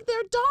them. Like,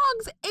 they're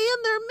dogs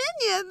and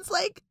they're Minions.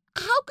 Like,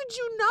 how could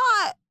you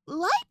not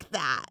like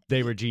that?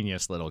 They were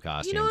genius little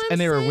costumes. You know what I'm and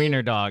they saying? were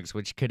wiener dogs,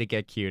 which could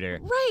get cuter.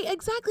 Right,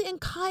 exactly.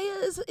 And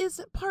Kaya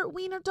is part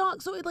wiener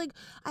dog. So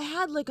I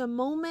had like a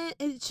moment.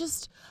 It's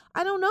just,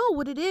 I don't know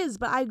what it is,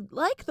 but I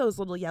like those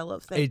little yellow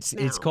things.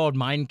 It's called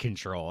mind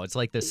control. It's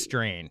like the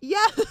strain.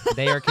 Yeah.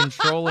 They are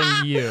controlling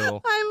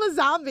you. I'm a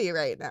zombie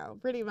right now,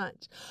 pretty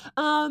much.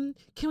 Can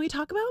we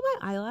talk about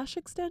my eyelash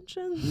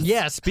extensions?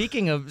 Yeah,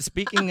 speaking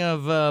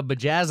of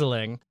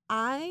bejazzling.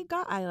 I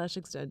got eyelash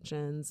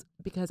extensions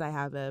because I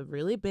have a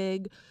really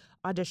big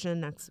audition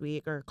next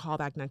week or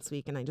callback next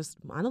week, and I just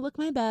want to look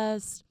my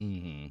best.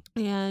 Mm-hmm.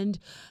 And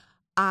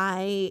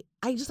I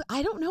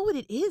don't know what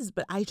it is,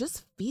 but I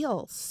just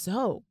feel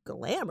so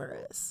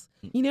glamorous.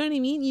 You know what I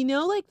mean? You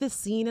know, like the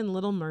scene in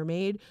Little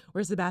Mermaid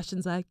where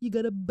Sebastian's like, you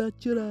gotta bat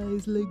your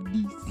eyes like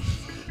this.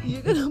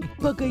 You gotta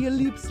pucker your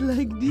lips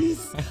like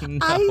this. No.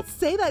 I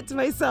say that to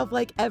myself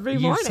like every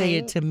morning. You say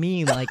it to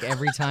me like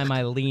every time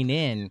I lean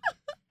in.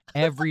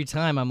 Every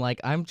time I'm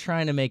like, I'm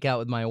trying to make out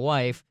with my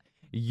wife.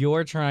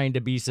 You're trying to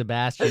be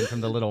Sebastian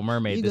from The Little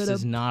Mermaid. This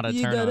is not a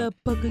turn on. You gotta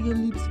pucker your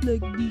lips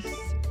like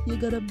this. You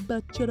gotta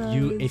bat your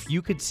eyes. If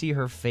you could see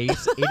her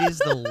face, it is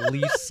the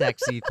least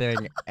sexy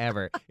thing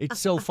ever. It's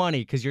so funny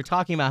because you're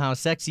talking about how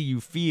sexy you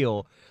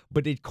feel,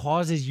 but it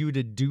causes you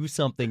to do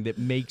something that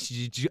makes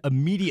you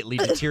immediately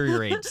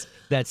deteriorates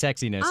that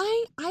sexiness.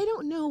 I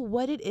don't know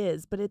what it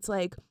is, but it's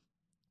like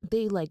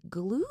they like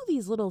glue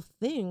these little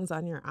things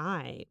on your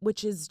eye,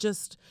 which is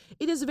just,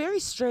 it is a very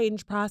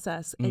strange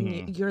process.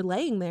 And you're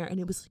laying there and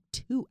it was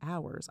like 2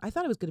 hours. I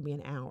thought it was going to be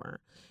an hour.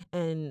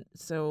 And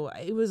so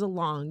it was a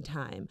long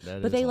time.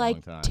 But they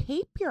like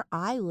tape your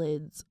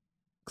eyelids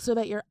so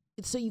that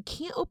so you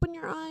can't open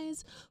your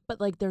eyes, but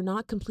like they're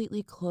not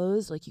completely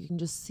closed. Like you can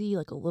just see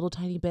like a little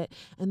tiny bit.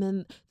 And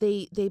then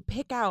they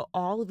pick out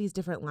all of these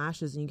different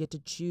lashes and you get to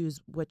choose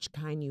which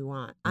kind you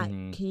want.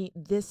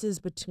 This is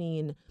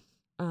between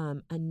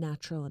a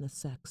natural and a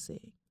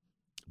sexy.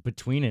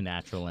 Between a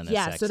natural and a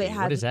sexy. So they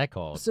have, what is that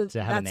called? So Does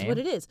it have a name? That's what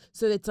it is.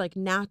 So it's like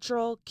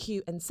natural,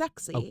 cute, and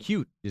sexy. Oh,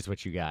 cute is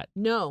what you got.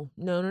 No.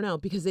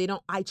 Because they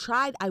don't, I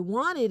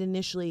wanted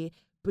initially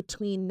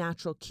between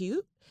natural,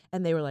 cute,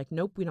 and they were like,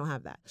 nope, we don't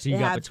have that. So you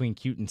got between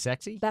cute and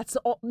sexy?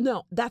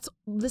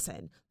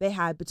 Listen, they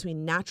had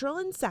between natural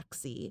and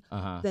sexy,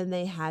 then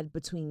they had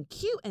between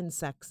cute and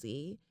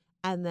sexy,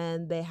 and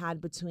then they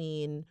had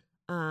between,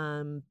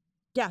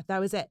 that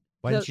was it.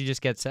 Why didn't you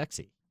just get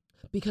sexy?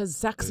 Because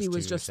sexy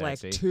was just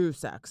sexy. Like too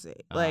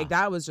sexy. Like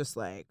that was just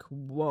like,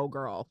 whoa,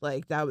 girl.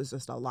 Like that was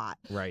just a lot.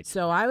 Right.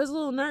 So I was a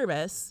little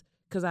nervous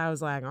because I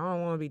was like, I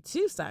don't want to be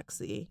too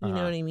sexy. You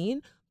know what I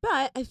mean?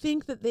 But I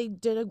think that they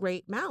did a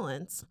great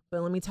balance.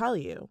 But let me tell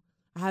you,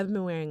 I haven't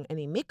been wearing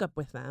any makeup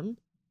with them.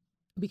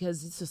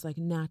 because it's just like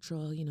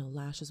natural,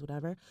 lashes,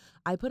 whatever.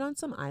 I put on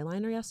some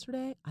eyeliner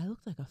yesterday. I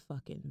looked like a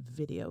fucking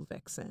video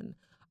vixen.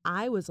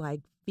 I was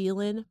like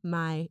feeling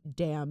my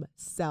damn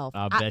self.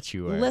 I'll bet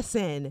you were.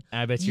 Listen.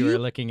 I bet you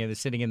were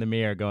sitting in the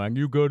mirror going,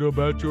 you gotta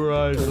bat your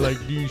eyes like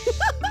this.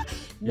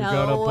 No. You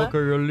gotta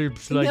pucker your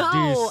lips like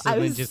this.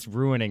 And then just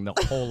ruining the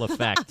whole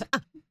effect.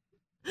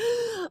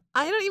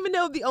 I don't even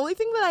know. The only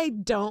thing that I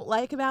don't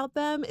like about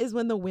them is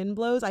when the wind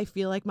blows, I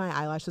feel like my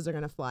eyelashes are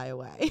going to fly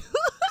away.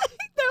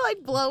 They're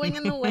like blowing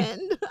in the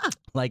wind.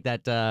 like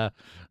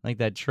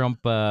that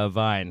Trump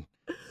vine.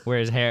 Where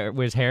his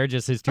hair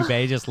just, his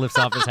toupee just lifts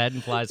off his head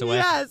and flies away.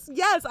 Yes.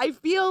 I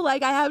feel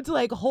like I have to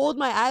like hold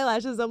my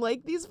eyelashes. I'm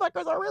like, these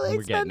fuckers are really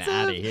expensive. We're getting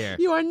out of here.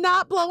 You are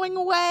not blowing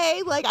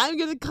away. Like, I'm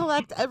going to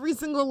collect every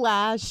single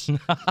lash.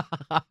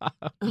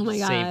 Oh my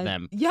God. Save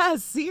them.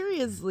 Yes,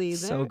 seriously.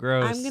 So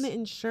gross. I'm going to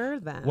insure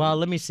them. Well,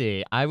 let me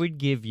see. I would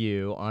give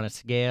you, on a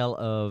scale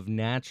of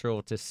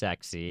natural to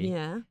sexy.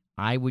 Yeah.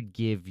 I would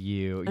give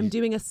you. I'm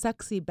doing a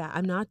sexy bat.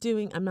 I'm not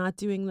doing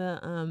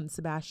the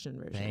Sebastian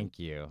version. Thank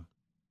you.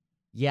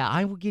 Yeah,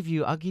 I'll give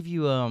you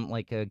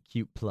like a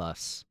cute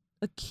plus.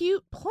 A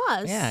cute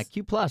plus? Yeah,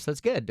 cute plus.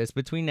 That's good. That's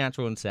between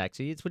natural and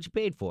sexy. It's what you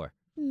paid for.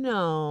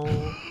 No.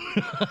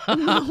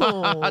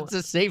 No. It's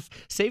a safe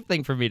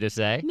thing for me to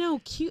say. No,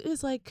 cute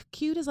is like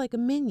a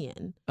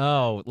minion.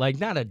 Oh, like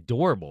not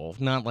adorable,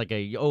 not like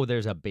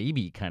there's a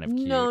baby kind of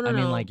cute. No. I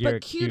mean, like you're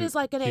but cute is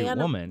like an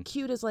animal. Woman.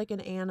 Cute is like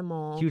an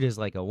animal. Cute is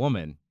like a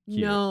woman.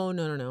 Cute.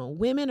 No.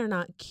 Women are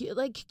not cute.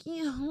 Like,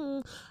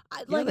 yeah,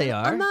 they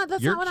are.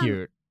 You're not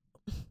cute.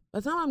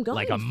 That's not what I'm going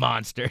like for. a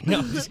monster.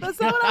 No, that's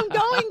not what I'm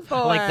going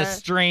for. Like the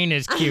strain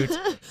is cute.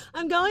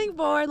 I'm going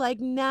for like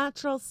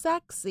natural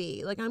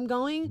sexy. Like I'm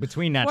going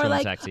between natural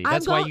and sexy.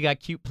 That's why you got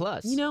cute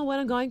plus. You know what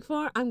I'm going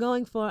for? I'm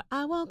going for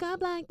I woke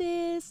up like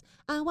this.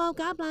 I woke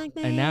up like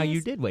this. And now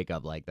you did wake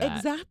up like that.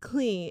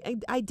 Exactly.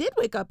 I did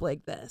wake up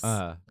like this.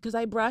 Because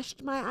I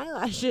brushed my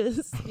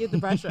eyelashes. You have to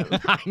brush them.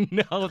 I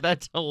know.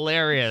 That's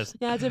hilarious.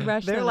 Yeah, I had to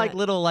brush them. They're like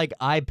little like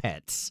eye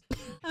pets.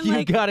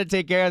 You got to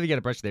take care of them. You got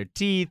to brush their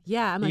teeth.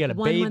 Yeah, I'm you like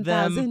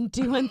 1,000,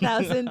 2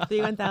 1,000,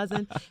 3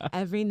 1,000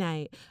 every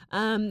night.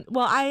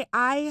 Well,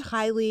 I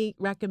highly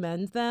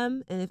recommend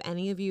them. And if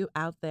any of you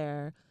out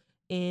there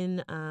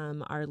in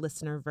our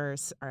listener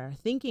verse are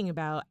thinking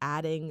about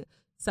adding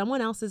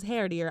someone else's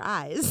hair to your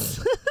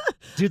eyes,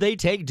 do they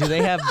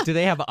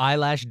have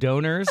eyelash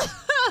donors?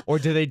 Or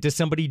does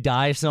somebody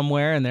die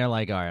somewhere and they're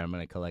like, all right, I'm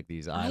going to collect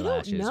these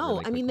eyelashes? I don't know.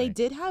 Really I mean, they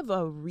did have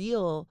a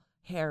real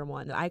hair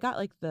one. I got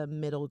like the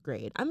middle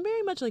grade. I'm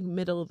very much like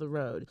middle of the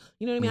road.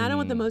 You know what I mean? I don't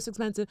want the most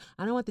expensive.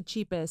 I don't want the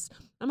cheapest.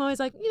 I'm always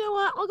like, you know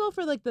what? I'll go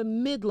for like the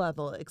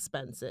mid-level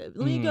expensive.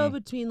 Let me go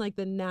between like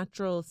the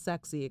natural,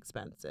 sexy,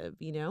 expensive,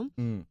 you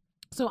know?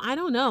 So I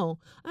don't know.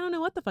 I don't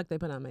know what the fuck they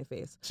put on my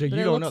face. So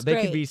you don't know. They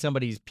could be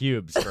somebody's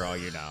pubes for all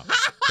you know.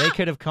 They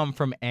could have come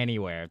from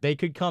anywhere. They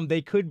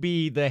could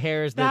be the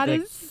hairs that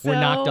were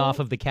knocked off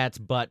of the cat's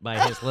butt by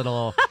his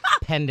little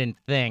pendant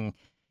thing.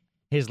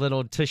 His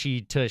little tushy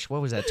tush.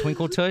 What was that?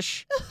 Twinkle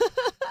tush?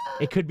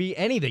 It could be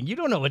anything. You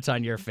don't know what's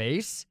on your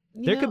face.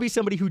 There could be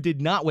somebody who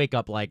did not wake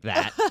up like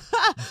that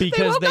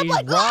because they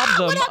robbed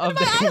them of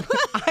their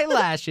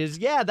eyelashes.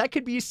 Yeah, that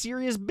could be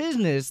serious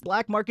business,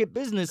 black market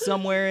business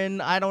somewhere in,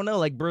 I don't know,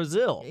 like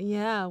Brazil.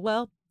 Yeah,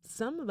 well,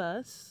 some of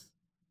us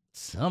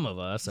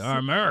are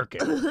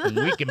American, and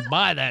we can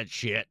buy that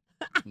shit.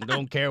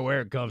 Don't care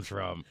where it comes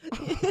from.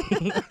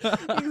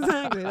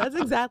 Exactly. That's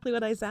exactly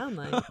what I sound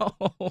like.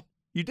 Oh,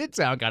 you did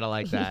sound kind of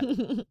like that.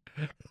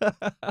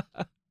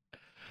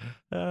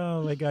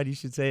 Oh, my God. You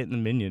should say it in the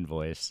Minion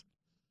voice.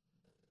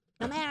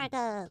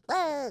 America,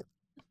 look.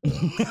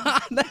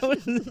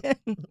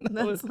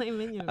 That's my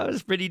Minion. That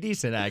was pretty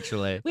decent,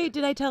 actually. Wait,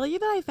 did I tell you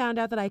that I found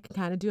out that I can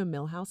kind of do a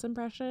Millhouse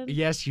impression?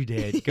 Yes, you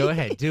did. Go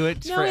ahead. Do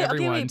it for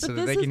everyone so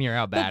that they can hear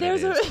how bad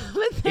it is.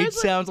 It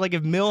sounds like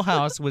if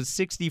Millhouse was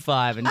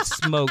 65 and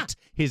smoked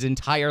his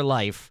entire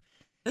life.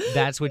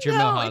 That's what your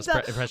Millhouse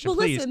impression, well,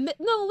 please. Listen,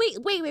 no,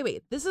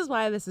 wait. This is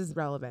why this is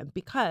relevant,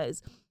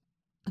 because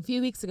a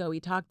few weeks ago we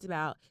talked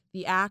about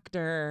the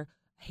actor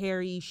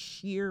Harry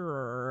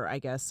Shearer, I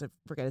guess, I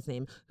forget his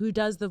name, who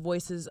does the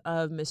voices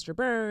of Mr.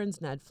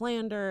 Burns, Ned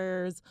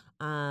Flanders,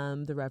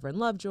 the Reverend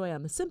Lovejoy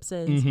on The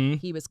Simpsons. Mm-hmm.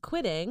 He was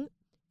quitting.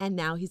 And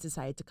now he's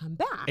decided to come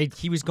back.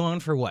 He was gone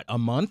for what, a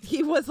month?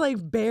 He was like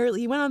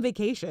he went on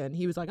vacation.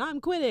 He was like, I'm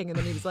quitting. And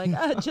then he was like,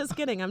 just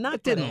kidding, I'm not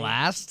It quitting. didn't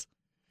last.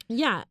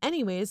 Yeah.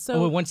 Anyways,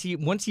 so once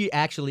he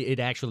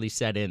actually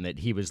set in that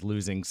he was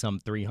losing some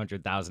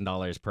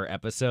 $300,000 per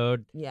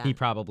episode. Yeah. He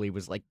probably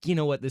was like, you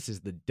know what, this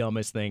is the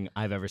dumbest thing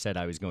I've ever said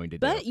I was going to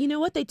do. But you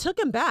know what, they took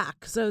him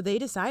back, so they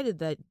decided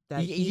that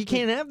he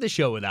can't have the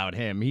show without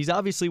him. He's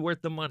obviously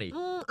worth the money.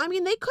 I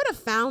mean, they could have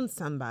found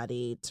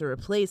somebody to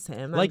replace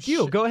him. Like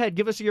you, go ahead,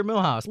 give us your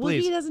Millhouse, please. Well,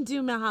 he doesn't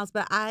do Millhouse,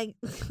 but I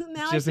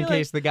now just I in feel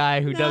case the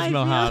guy who does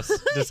Millhouse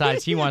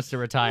decides he wants to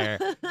retire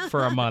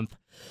for a month.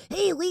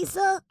 Hey,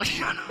 Lisa.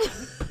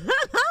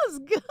 That was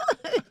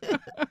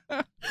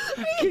good.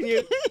 Can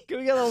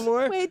we get a little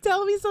more? Wait,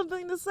 tell me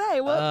something to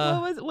say.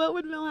 What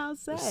would Milhouse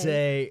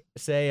say?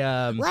 Say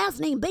Last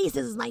Name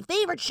Basis is my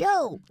favorite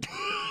show.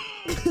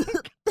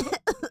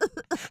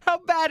 How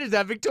bad is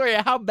that,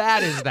 Victoria? How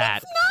bad is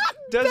that? It's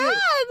not bad.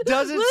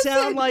 Does it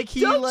sound like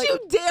he don't like... you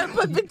dare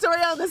put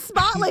Victoria on the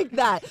spot like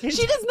that. She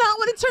does not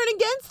want to turn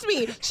against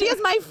me. She is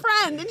my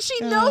friend, and she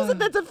knows that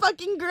that's a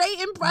fucking great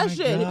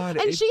impression. God,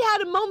 and she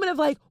had a moment of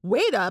like,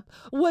 wait up,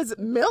 was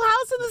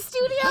Milhouse in the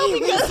studio?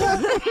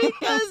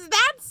 Because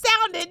that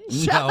sounded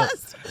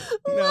just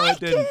like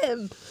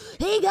him.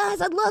 Hey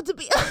guys, I'd love to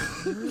be.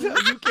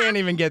 You can't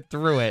even get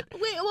through it.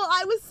 Wait, well,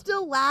 I was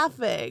still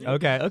laughing.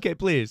 Okay,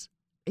 please.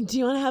 Do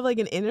you want to have like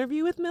an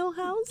interview with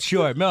Milhouse?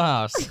 Sure,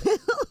 Milhouse.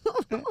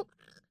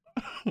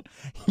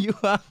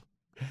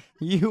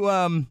 You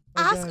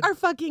ask our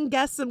fucking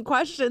guests some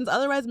questions,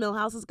 otherwise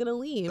Milhouse is gonna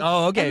leave.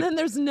 Oh, okay. And then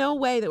there's no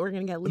way that we're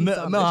gonna get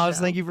Lisa on the Milhouse,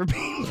 show. thank you for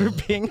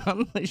being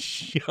on the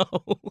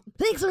show.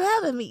 Thanks for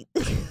having me.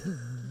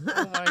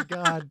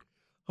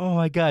 Oh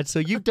my god. So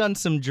you've done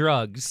some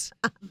drugs.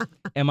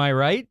 Am I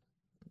right?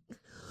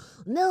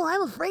 No,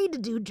 I'm afraid to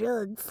do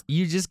drugs.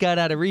 You just got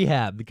out of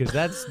rehab because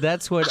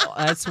that's what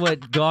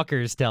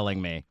Gawker's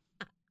telling me.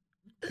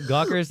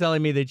 Gawker is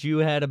telling me that you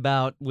had a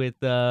bout with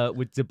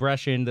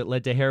depression that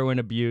led to heroin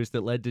abuse,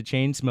 that led to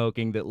chain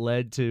smoking, that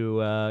led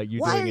to you.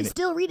 Why doing are you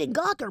still reading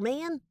Gawker,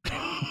 man?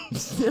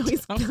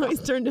 now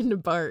he's turned into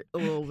Bart a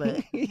little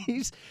bit.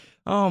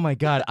 Oh my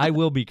god! I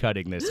will be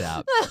cutting this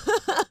out.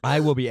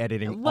 I will be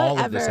editing all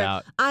of this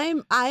out. I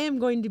am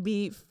going to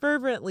be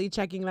fervently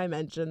checking my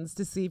mentions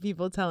to see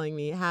people telling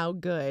me how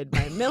good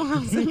my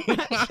Milhouse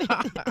impression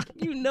is.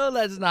 You know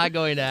that's not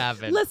going to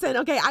happen. Listen,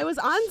 okay, I was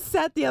on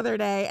set the other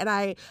day and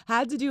I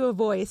had to do a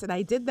voice and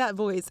I did that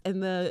voice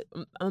and the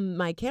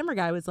my camera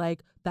guy was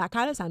like, that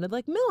kind of sounded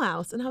like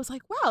Milhouse. And I was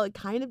like, wow, it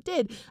kind of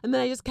did. And then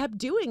I just kept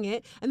doing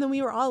it. And then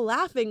we were all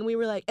laughing and we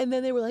were like, and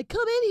then they were like,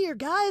 come in here,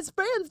 guys,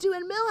 friends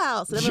doing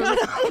Milhouse. And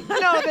Shut up.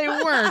 No, they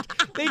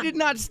weren't. They did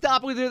not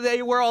stop with it.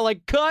 They were all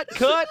like, cut,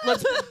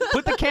 let's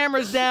put the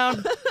cameras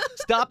down,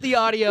 stop the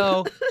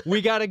audio.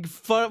 We got to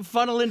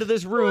funnel into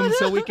this room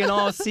so we can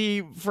all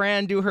see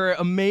Fran do her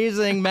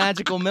amazing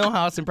magical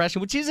Milhouse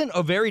impression, which isn't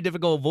a very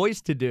difficult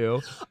voice to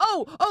do.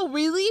 Oh,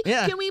 really?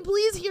 Yeah. Can we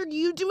please hear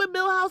you do a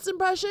Milhouse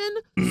impression,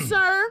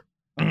 sir?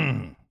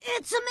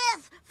 It's a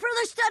myth.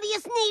 Further study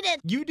is needed.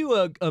 You do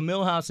a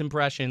Milhouse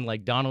impression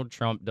like Donald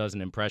Trump does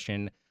an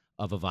impression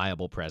of a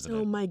viable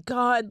president. Oh my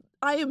God.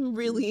 I am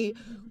really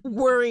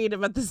worried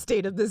about the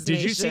state of this nation.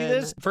 Did you see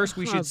this? First,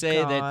 we should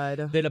say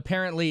that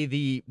apparently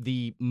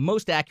the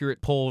most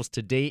accurate polls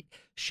to date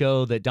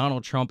show that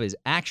Donald Trump is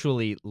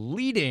actually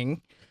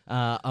leading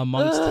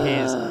amongst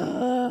his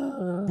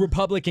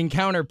Republican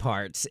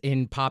counterparts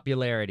in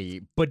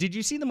popularity. But did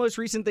you see the most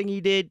recent thing he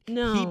did?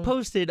 No. He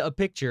posted a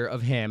picture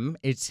of him.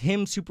 It's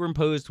him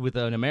superimposed with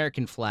an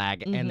American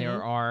flag, and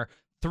there are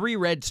 3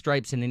 red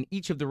stripes, and in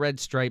each of the red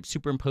stripes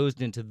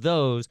superimposed into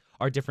those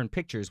are different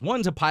pictures.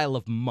 One's a pile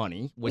of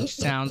money, which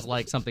sounds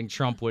like something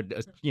Trump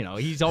would,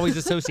 he's always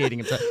associating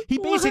himself. He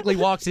basically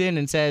walks in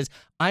and says,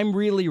 I'm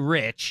really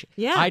rich.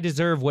 Yeah. I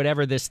deserve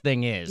whatever this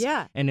thing is.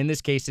 Yeah. And in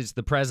this case, it's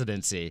the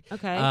presidency.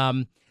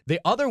 Okay. The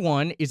other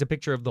one is a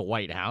picture of the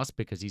White House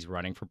because he's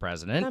running for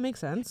president. That makes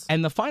sense.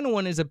 And the final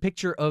one is a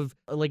picture of,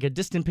 like a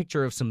distant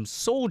picture of some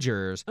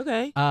soldiers.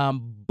 Okay.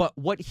 But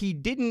what he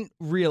didn't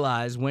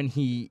realize when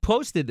he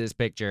posted this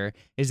picture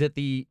is that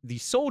the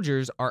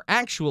soldiers are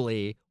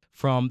actually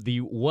from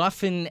the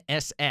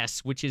Waffen-SS,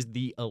 which is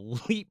the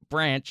elite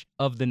branch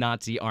of the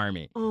Nazi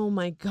army. Oh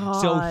my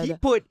God. So he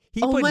put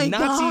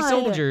Nazi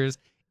soldiers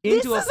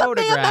into a photograph.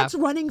 This is a man that's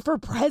running for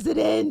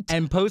president.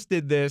 And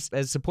posted this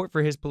as support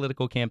for his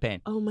political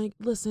campaign.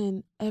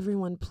 Listen,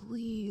 everyone,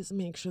 please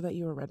make sure that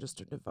you are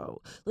registered to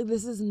vote. Like,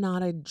 this is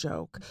not a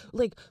joke.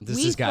 Like,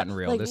 this has gotten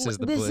real. This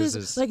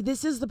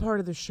is the part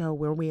of the show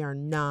where we are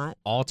not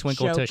all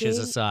twinkle tushes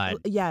aside.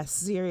 Yes,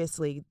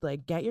 seriously.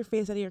 Like, get your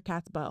face out of your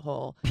cat's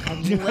butthole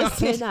and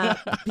listen up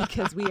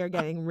because we are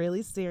getting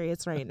really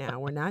serious right now.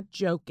 We're not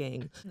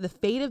joking. The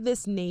fate of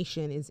this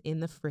nation is in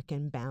the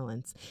frickin'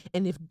 balance.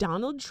 And if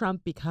Donald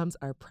Trump becomes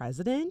our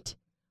president,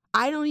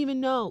 I don't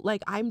even know.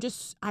 Like,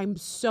 I'm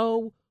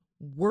so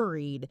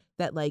worried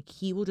that like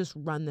he will just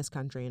run this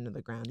country into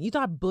the ground. You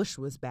thought Bush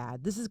was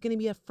bad. This is going to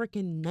be a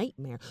freaking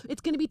nightmare. It's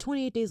going to be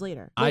 28 days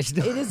later. It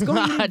is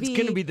going to be. It's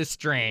going to be the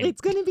strain.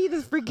 It's going to be the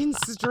freaking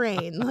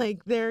strain.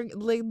 Like they're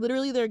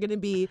literally going to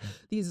be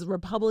these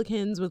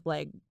Republicans with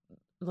like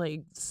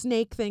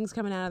snake things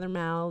coming out of their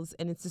mouths,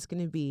 and it's just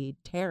going to be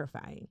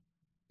terrifying.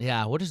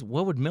 Yeah. What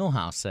would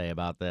Milhouse say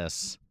about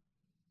this?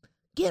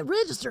 Get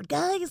registered,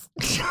 guys.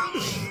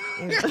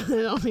 I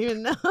don't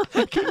even know.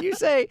 Can you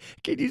say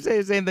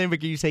the same thing,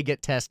 but can you say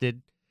get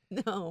tested?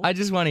 No. I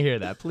just want to hear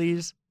that,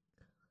 please.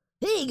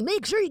 Hey,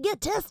 make sure you get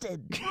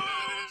tested.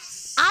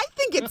 I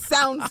think it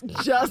sounds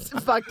just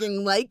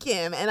fucking like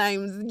him,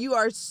 and you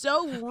are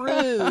so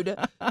rude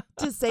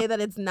to say that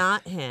it's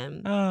not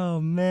him. Oh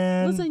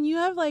man! Listen, you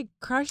have like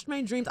crushed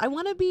my dreams. I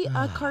want to be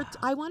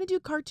I want to do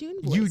cartoon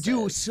voices. You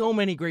do so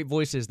many great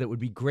voices that would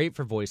be great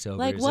for voiceovers,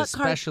 like what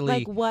especially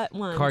like what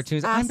ones?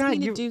 cartoons. Ask me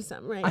to do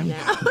something right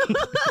now.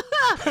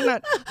 I'm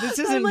not. This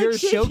isn't like your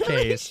showcase.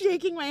 showcase. I'm like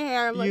shaking my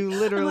hair. I'm like, You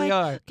literally I'm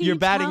like, are. "Can You're you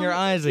batting tell your me-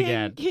 eyes can-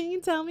 again. Can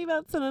you tell me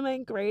about some of my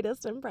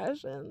greatest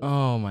impressions?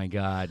 Oh my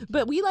God!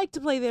 But we like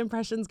to play the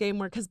impressions game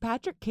where, because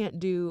Patrick can't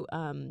do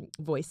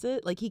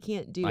voices, like he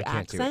can't do I can't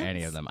accents. do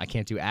any of them. I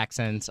can't do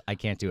accents. I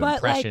can't do But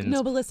impressions. like,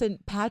 no, but listen,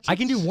 Patrick. I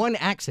can do one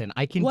accent.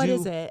 What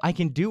is it? I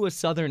can do a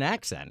Southern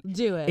accent.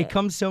 Do it. It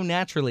comes so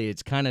naturally.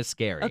 It's kind of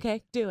scary.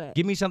 Okay, do it.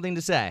 Give me something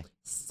to say.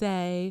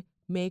 Say,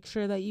 make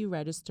sure that you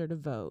register to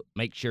vote.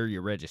 Make sure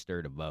you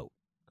register to vote.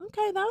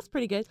 Okay, that was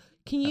pretty good.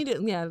 Can you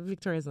do? Yeah,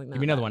 Victoria's like, no.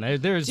 Give me another one.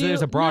 There's Do-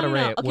 a broad no, no,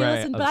 no. array Okay,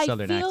 listen, of but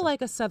Southern I feel accents.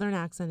 like a Southern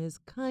accent is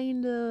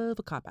kind of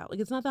a cop out. Like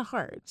it's not that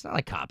hard. It's not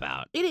a cop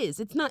out. It is.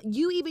 It's not.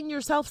 You even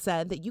yourself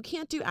said that you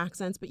can't do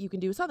accents, but you can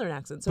do a Southern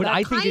accent. So But that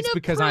I think kind it's of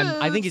because I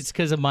think proves- it's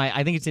because of my.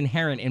 I think it's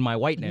inherent in my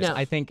whiteness. No,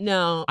 I think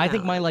no.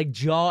 my like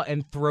jaw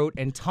and throat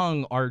and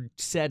tongue are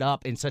set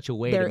up in such a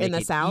way They're to in make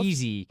the it South?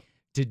 easy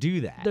to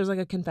do that. There's like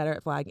a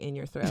Confederate flag in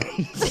your throat.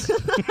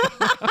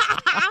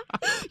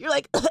 You're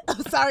like,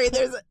 sorry,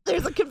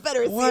 there's a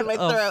Confederacy What in my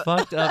a throat.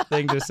 fucked up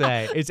thing to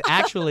say. It's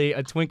actually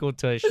a twinkle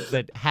tush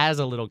that has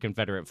a little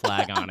Confederate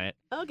flag on it.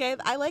 Okay,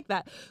 I like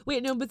that.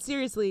 Wait, no, but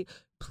seriously,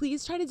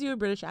 please try to do a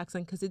British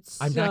accent because it's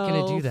I'm so not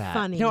going to do that.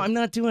 funny. No, I'm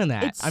not doing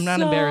that. It's I'm not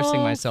so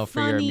embarrassing myself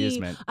for your funny.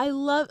 amusement. I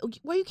love.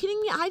 Were you kidding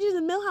me? I did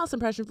a Millhouse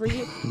impression for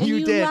you, and You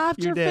you, did, laughed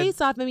you your did.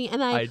 face off at me,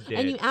 and I and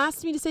did. you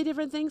asked me to say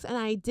different things, and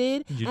I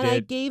did, You and I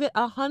did. gave it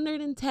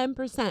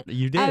 110%.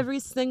 You did. Every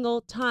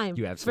single time.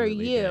 You absolutely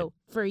for you.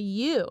 did. For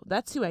you.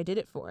 That's who I did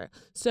it for.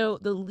 So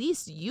the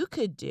least you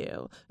could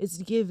do is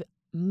to give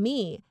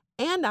me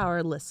and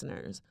our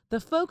listeners, the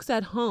folks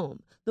at home,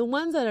 the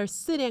ones that are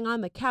sitting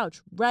on the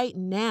couch right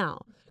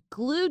now,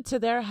 glued to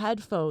their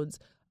headphones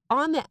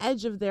on the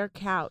edge of their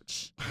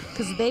couch,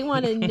 because they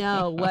want to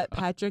know what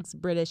Patrick's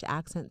British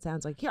accent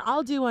sounds like. Here,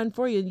 I'll do one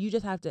for you. You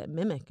just have to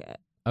mimic it.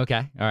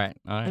 Okay. All right.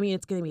 I mean,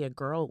 it's going to be a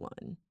girl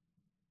one.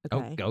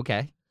 Okay. Oh,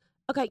 okay.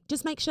 Okay,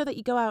 just make sure that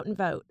you go out and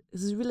vote.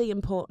 This is really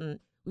important.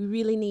 We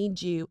really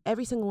need you,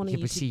 every single one of Yeah,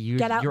 you, but to see, you're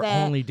get out there.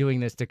 only doing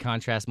this to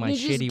contrast my You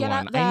just shitty get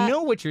one. out I there.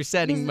 know what you're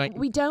setting. Because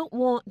we don't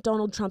want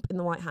Donald Trump in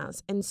the White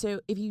House. And so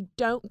if you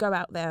don't go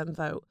out there and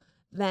vote,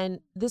 then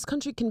this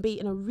country can be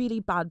in a really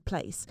bad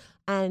place.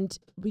 And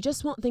we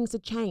just want things to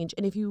change.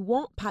 And if you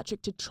want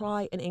Patrick to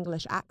try an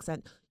English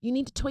accent, you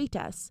need to tweet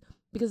us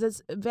because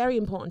it's very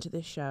important to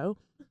this show.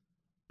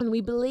 And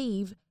we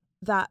believe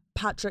that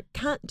Patrick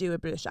can't do a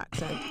British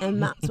accent.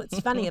 And that's what's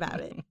funny about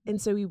it. And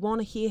so we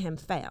want to hear him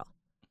fail.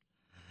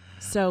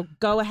 So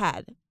go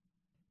ahead.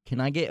 Can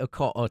I get a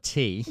cup of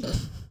tea?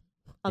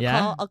 A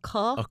Yeah?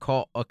 call. A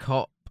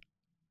cup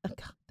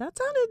That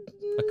sounded.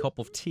 a cup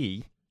of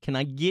tea. Can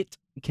I get?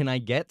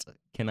 Get.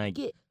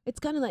 It's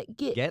kind of like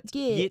get. Get.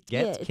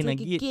 Yeah, it's Can I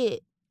like a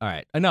get? All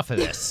right, enough of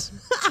this.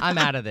 I'm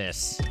out of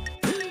this.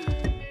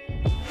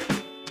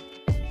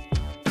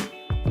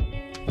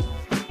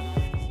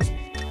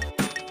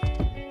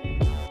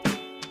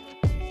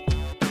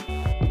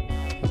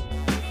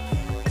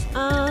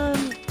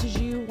 Did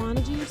you want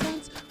to do your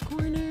science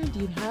corner? Do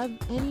you have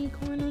any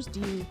corners? Do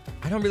you?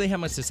 I don't really have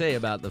much to say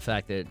about the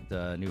fact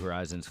that New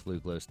Horizons flew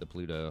close to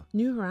Pluto.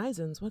 New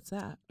Horizons? What's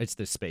that? It's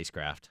the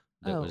spacecraft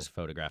that Oh. was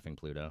photographing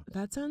Pluto.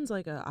 That sounds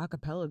like a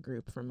acapella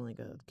group from like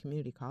a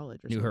community college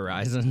or New something.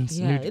 Horizons?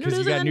 Yeah, Because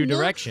you got New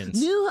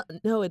Directions.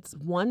 No, it's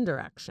One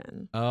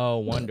Direction. Oh,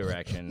 One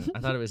Direction. I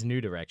thought it was New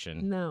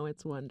Direction. No,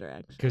 it's One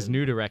Direction. Because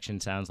New Direction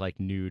sounds like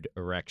nude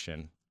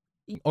erection.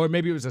 Or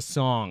maybe it was a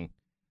song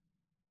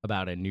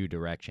about a new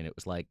direction. It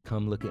was like,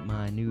 come look at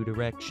my new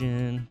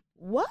direction.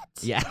 What?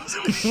 Yeah,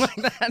 something like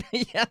that.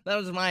 Yeah, that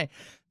was my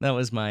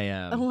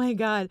Oh my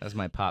God. that was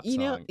my pop You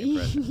know, song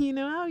impression. you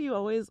know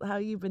how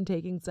you've been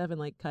taking stuff and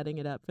like cutting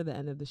it up for the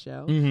end of the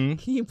show. Mm-hmm.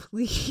 Can you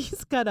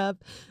please cut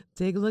up?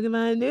 Take a look at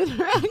my new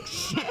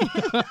direction.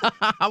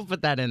 I'll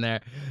put that in there.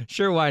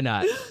 Sure, why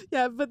not?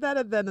 Yeah, put that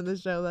at the end of the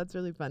show. That's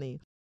really funny.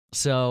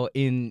 So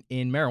in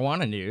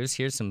marijuana news,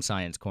 here's some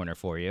science corner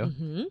for you.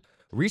 Mm-hmm.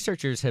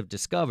 Researchers have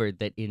discovered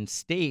that in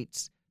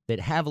states that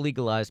have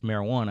legalized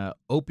marijuana,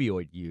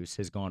 opioid use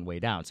has gone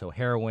way down. So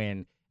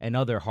heroin and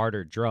other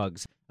harder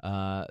drugs,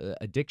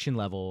 addiction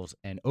levels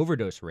and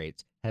overdose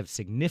rates have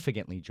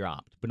significantly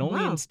dropped, but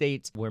only Wow. in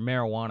states where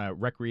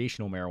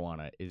recreational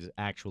marijuana is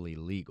actually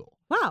legal.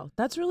 Wow,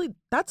 that's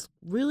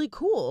really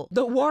cool.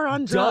 The war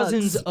on drugs.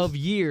 Dozens of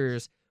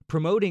years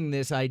promoting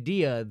this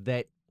idea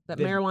that that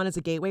marijuana is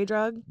a gateway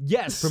drug.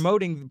 yes,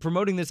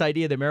 promoting this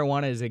idea that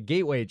marijuana is a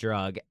gateway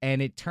drug,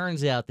 and it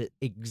turns out that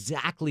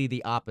exactly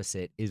the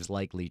opposite is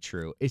likely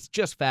true. It's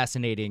just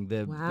fascinating.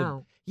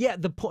 Wow.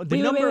 The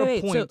number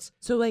of points.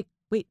 So wait,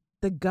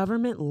 the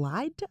government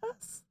lied to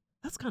us?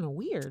 That's kind of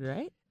weird,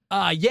 right?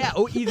 Yeah.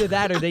 Oh, either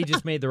that or they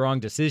just made the wrong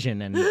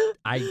decision. And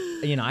I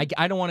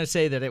don't want to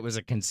say that it was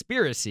a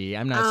conspiracy.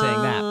 I'm not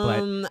saying that,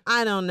 but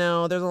I don't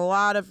know. There's a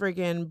lot of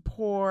freaking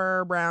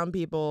poor brown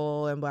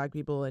people and black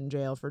people in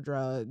jail for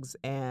drugs,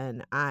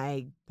 and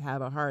I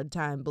have a hard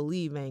time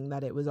believing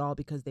that it was all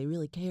because they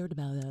really cared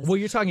about us. Well,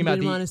 you're talking about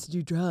didn't want us to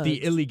do drugs.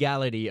 The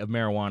illegality of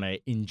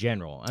marijuana in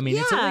general. I mean,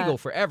 it's illegal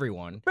for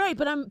everyone. Right,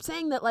 but I'm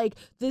saying that like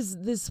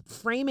this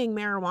framing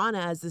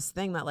marijuana as this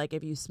thing that like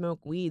if you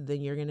smoke weed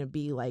then you're going to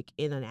be like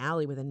in an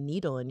alley with a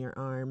needle in your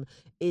arm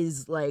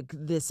is like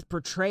this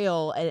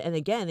portrayal, and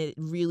again it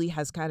really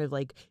has kind of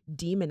like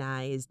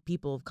demonized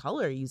people of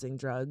color using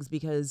drugs,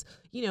 because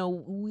you know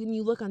when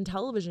you look on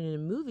television and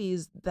in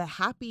movies, the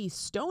happy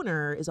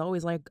stoner is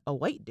always like a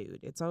white dude.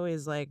 It's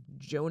always like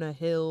Jonah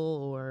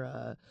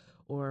Hill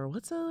or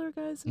what's the other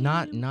guy's name?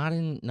 Not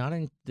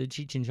in the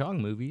Cheech and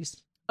Chong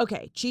movies.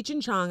 Okay, Cheech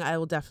and Chong, I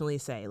will definitely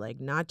say, like,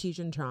 not Cheech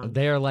and Chong.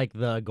 They're like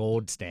the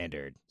gold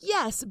standard.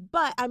 Yes,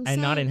 but I'm saying...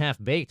 And not in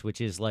Half-Baked,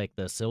 which is like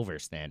the silver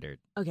standard.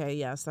 Okay,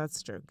 yes,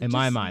 that's true. In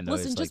my mind, though,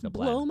 listen, it's like just the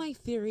blow my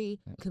theory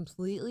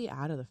completely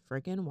out of the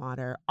freaking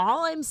water.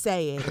 All I'm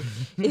saying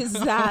is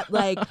that,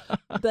 like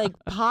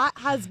pot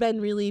has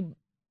been really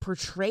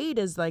portrayed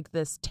as like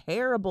this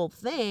terrible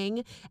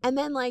thing, and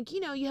then like, you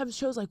know, you have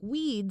shows like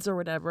Weeds or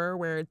whatever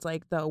where it's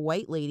like the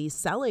white lady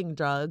selling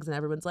drugs and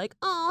everyone's like,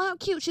 oh, how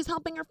cute, she's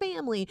helping her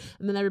family,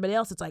 and then everybody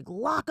else it's like,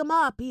 lock him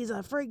up, he's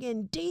a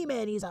friggin'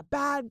 demon, he's a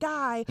bad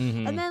guy.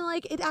 And then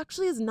like it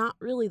actually is not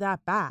really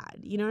that bad,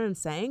 you know what I'm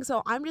saying?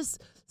 So I'm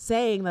just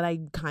saying that I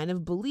kind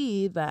of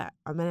believe that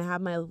I'm gonna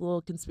have my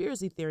little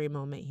conspiracy theory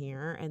moment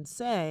here and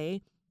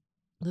say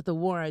that the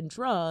war on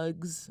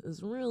drugs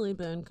has really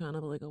been kind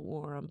of like a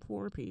war on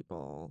poor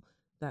people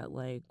that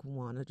like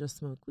want to just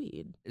smoke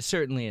weed.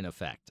 Certainly in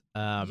effect.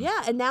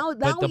 Yeah, and now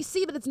we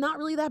see that it's not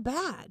really that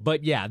bad.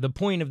 But yeah, the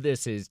point of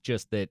this is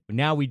just that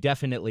now we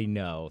definitely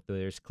know that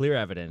there's clear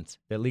evidence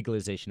that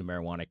legalization of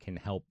marijuana can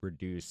help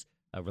reduce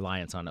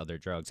reliance on other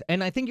drugs.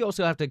 And I think you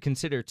also have to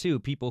consider, too,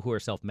 people who are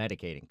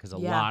self-medicating, because a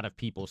lot of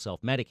people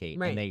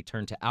self-medicate, and they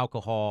turn to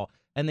alcohol,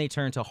 and they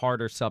turn to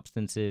harder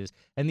substances,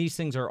 and these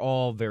things are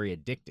all very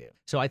addictive.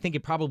 So I think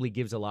it probably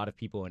gives a lot of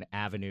people an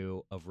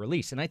avenue of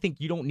release. And I think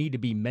you don't need to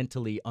be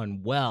mentally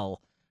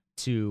unwell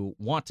to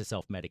want to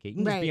self-medicate. You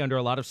can just be under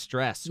a lot of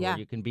stress, or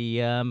you can be,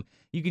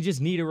 you can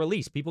just need a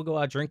release. People go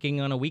out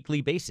drinking on a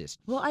weekly basis.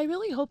 Well, I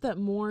really hope that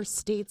more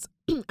states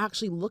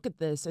actually look at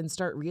this and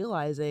start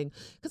realizing,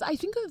 because I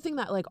think the thing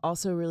that like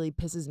also really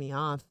pisses me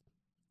off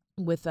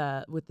with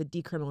the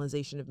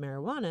decriminalization of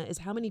marijuana is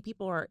how many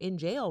people are in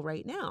jail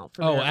right now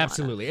for marijuana.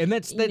 Absolutely. And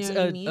that's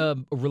a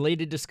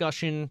related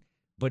discussion,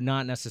 but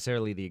not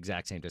necessarily the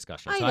exact same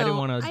discussion. So I didn't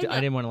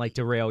want to like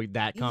derail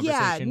that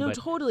conversation. Yeah, no,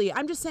 totally.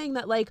 I'm just saying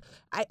that like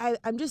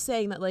I'm just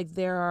saying that like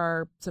there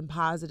are some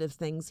positive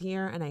things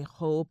here, and I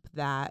hope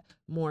that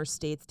more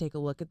states take a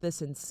look at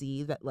this and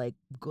see that like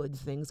good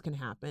things can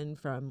happen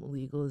from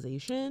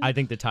legalization. I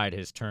think the tide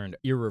has turned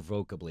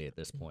irrevocably at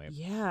this point.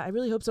 Yeah, I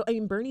really hope so. I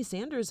mean, Bernie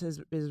Sanders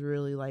is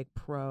really like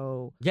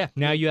pro. Yeah,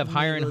 now you have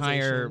higher and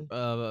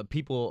higher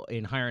people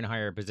in higher and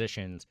higher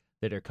positions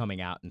that are coming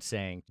out and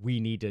saying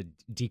we need to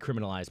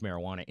decriminalize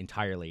marijuana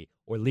entirely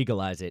or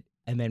legalize it,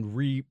 and then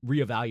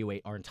reevaluate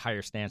our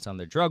entire stance on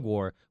the drug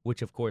war,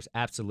 which of course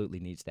absolutely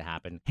needs to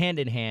happen hand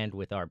in hand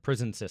with our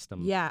prison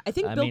system. Yeah, I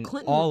think Bill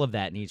Clinton, all of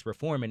that needs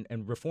reform,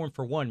 and reform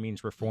for one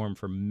means reform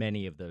for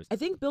many of those. I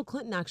think Bill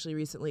Clinton actually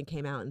recently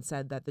came out and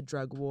said that the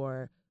drug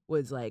war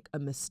was like a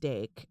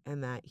mistake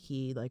and that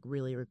he like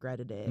really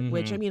regretted it,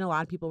 which I mean a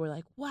lot of people were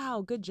like,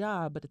 wow, good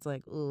job, but it's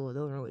like, oh, it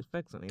doesn't really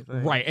fix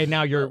anything. Right, and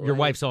now your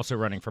wife's also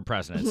running for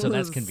president, so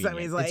that's convenient. So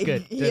he's like, it's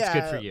good. That's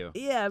good for you.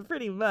 Yeah,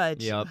 pretty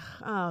much. Yep.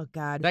 Oh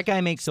God. That guy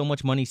makes so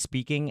much money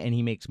speaking, and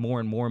he makes more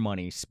and more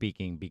money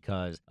speaking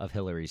because of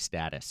Hillary's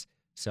status.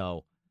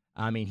 So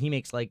I mean he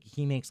makes like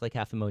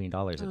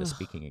 $500,000 at a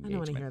speaking engagement. I don't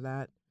want to hear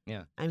that.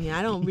 Yeah. I mean,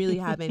 I don't really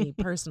have any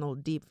personal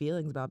deep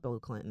feelings about Bill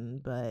Clinton,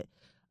 but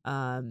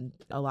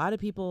a lot of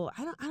people,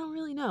 I don't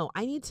really know.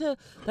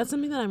 That's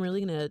something that I'm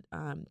really going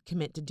to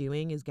commit to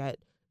doing, is get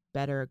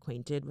better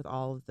acquainted with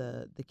all of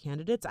the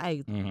candidates.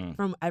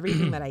 From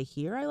everything that I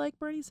hear, I like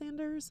Bernie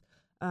Sanders.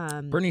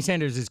 Bernie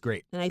Sanders is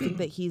great. And I think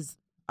that he's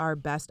our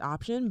best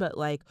option, but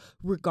like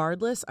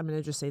regardless, I'm going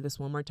to just say this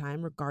one more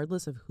time,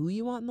 regardless of who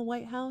you want in the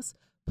White House,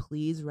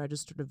 please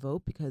register to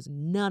vote, because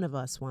none of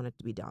us want it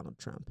to be Donald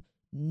Trump.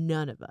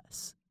 None of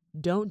us.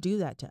 Don't do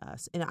that to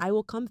us. And I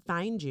will come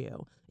find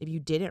you if you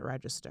didn't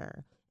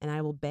register. And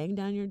I will bang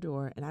down your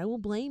door, and I will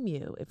blame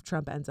you if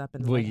Trump ends up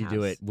in the White House. Will you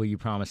do it? Will you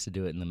promise to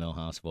do it in the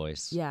Milhouse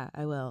voice? Yeah,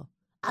 I will.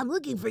 I'm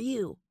looking for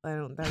you.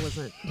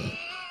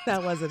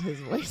 That wasn't his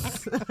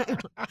voice.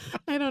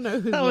 I don't know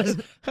who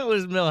that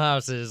was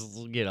Milhouse's,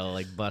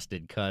 like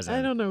busted cousin.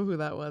 I don't know who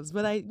that was,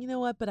 but you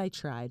know what? But I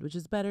tried, which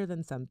is better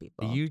than some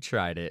people. You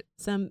tried it.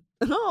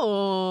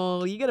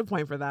 Oh, you get a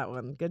point for that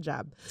one. Good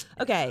job.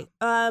 Okay.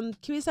 Can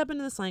we step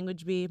into this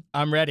language bee?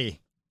 I'm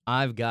ready.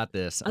 I've got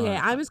this. Okay,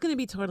 I'm just going to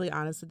be totally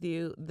honest with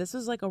you. This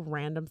was like a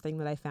random thing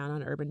that I found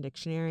on Urban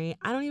Dictionary.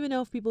 I don't even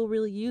know if people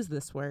really use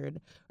this word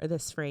or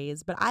this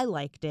phrase, but I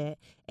liked it.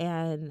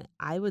 And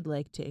I would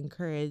like to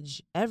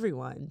encourage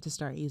everyone to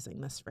start using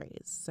this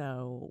phrase.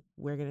 So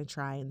we're going to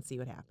try and see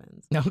what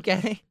happens.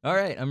 Okay. All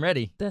right. I'm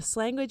ready. The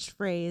slanguage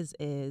phrase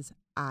is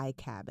eye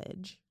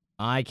cabbage.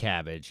 Eye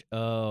cabbage.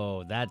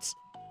 Oh, that's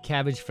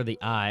cabbage for the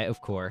eye,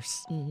 of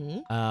course.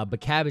 Mm-hmm.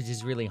 But cabbage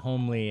is really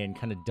homely and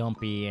kind of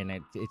dumpy, and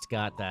it's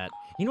got that.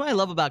 You know what I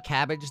love about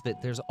cabbage?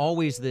 That there's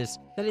always this.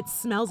 That it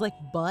smells like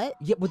butt.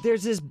 Yeah, but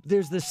there's this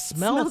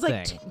smell Smells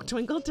thing. like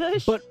Twinkle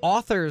Tush. But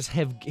authors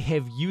have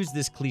used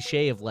this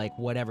cliche of like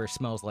whatever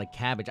smells like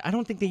cabbage. I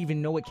don't think they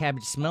even know what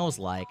cabbage smells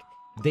like.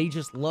 They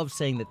just love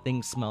saying that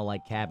things smell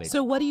like cabbage.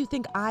 So what do you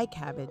think eye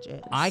cabbage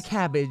is? Eye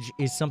cabbage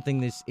is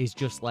something that is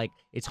just like,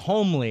 it's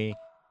homely,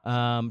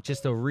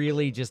 just a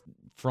really just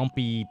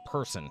frumpy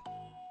person.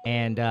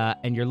 And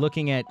you're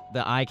looking at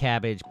the eye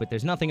cabbage, but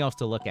there's nothing else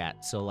to look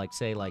at. So like,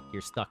 say like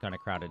you're stuck on a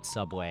crowded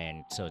subway,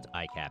 and so it's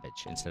eye cabbage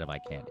instead of eye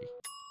candy.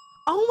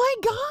 Oh my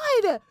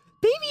God!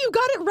 Baby, you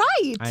got it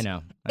right! I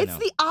know. It's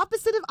the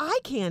opposite of eye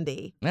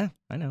candy. Yeah,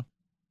 I know.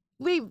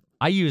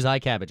 I use eye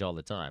cabbage all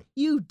the time.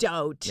 You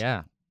don't.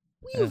 Yeah.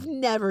 You've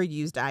never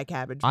used eye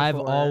cabbage before. I've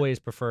always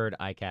preferred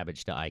eye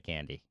cabbage to eye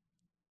candy.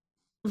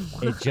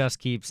 It just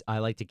keeps, I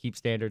like to keep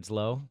standards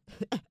low.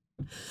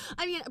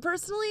 I mean,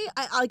 personally,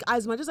 I like,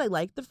 as much as I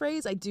like the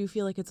phrase, I do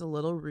feel like it's a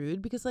little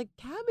rude because like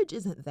cabbage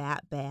isn't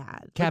that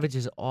bad. Cabbage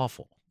is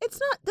awful. It's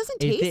not, doesn't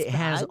taste It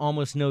has bad.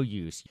 almost no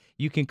use.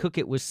 You can cook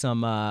it with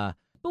some But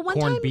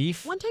corned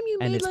beef. One time you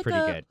made and it's like pretty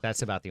good.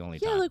 That's about the only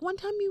time. Yeah, like one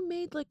time you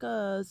made like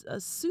a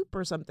soup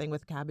or something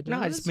with cabbage. No,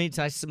 I just made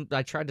I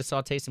tried to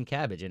saute some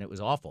cabbage and it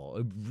was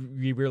awful.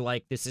 We were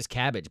like, this is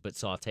cabbage but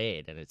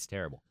sauteed, and it's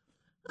terrible.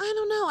 I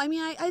don't know. I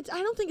mean, I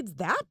don't think it's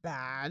that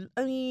bad.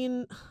 I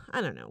mean,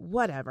 I don't know.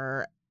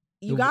 Whatever.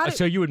 You got it.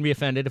 So you wouldn't be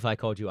offended if I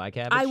called you eye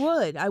cabbage? I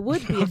would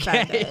be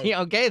offended.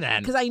 Okay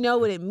then. Because I know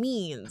what it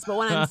means. But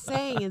what I'm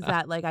saying is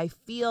that like I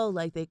feel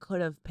like they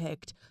could have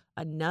picked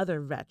another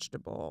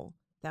vegetable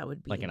that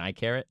would be like an eye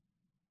carrot?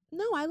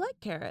 No, I like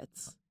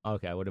carrots.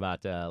 Okay, what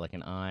about like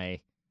an eye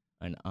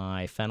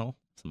fennel?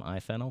 Some eye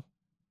fennel?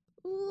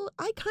 Ooh,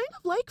 I kind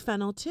of like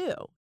fennel too.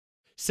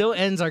 So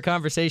ends our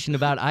conversation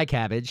about eye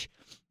cabbage.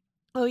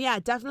 Oh yeah,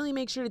 definitely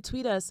make sure to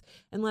tweet us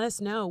and let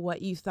us know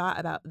what you thought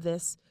about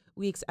this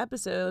week's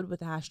episode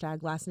with the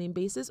hashtag last name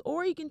basis,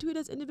 or you can tweet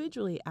us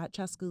individually at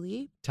Cheska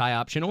Lee. Tie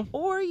optional.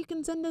 Or you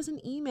can send us an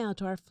email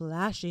to our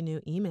flashy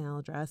new email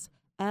address,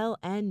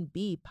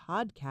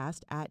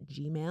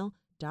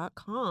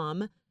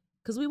 lnbpodcast@gmail.com,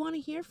 because we want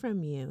to hear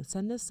from you.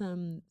 Send us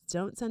some.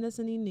 Don't send us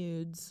any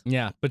nudes.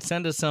 Yeah, but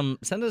send us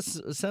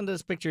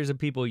pictures of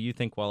people you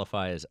think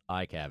qualify as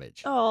eye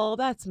cabbage. Oh,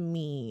 that's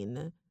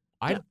mean.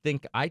 I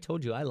think I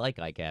told you I like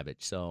eye cabbage,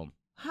 so.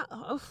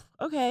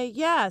 Okay,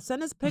 yeah.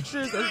 Send us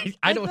pictures.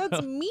 I don't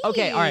That's know. mean.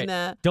 Okay, all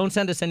right. Don't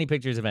send us any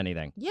pictures of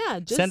anything. Yeah,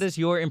 just send us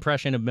your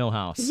impression of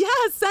Milhouse. Yeah,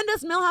 send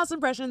us Milhouse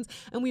impressions,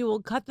 and we will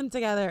cut them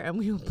together, and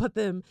we will put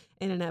them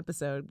in an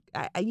episode.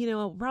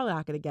 We're probably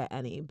not going to get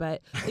any,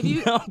 but if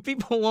you, no,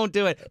 people won't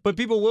do it. But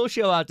people will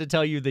show out to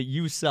tell you that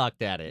you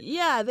sucked at it.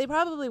 Yeah, they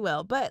probably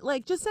will. But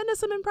like, just send us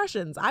some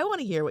impressions. I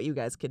want to hear what you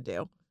guys could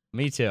do.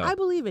 Me too. I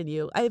believe in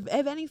you.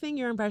 If anything,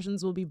 your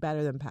impressions will be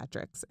better than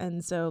Patrick's,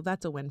 and so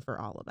that's a win for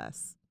all of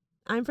us.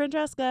 I'm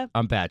Francesca.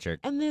 I'm Patrick.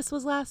 And this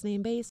was Last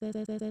Name Basis.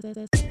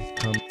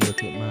 Come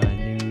look at my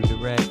new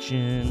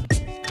direction.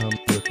 Come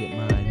look at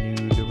my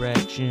new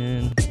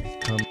direction.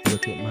 Come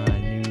look at my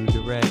new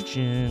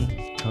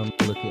direction. Come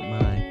look at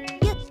my.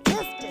 Get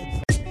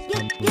tested.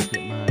 Come look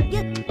at my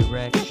new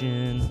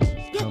direction.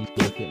 Come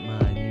look at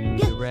my new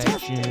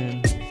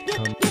direction.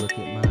 Come look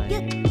at my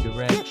new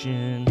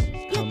direction.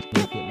 Come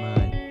look at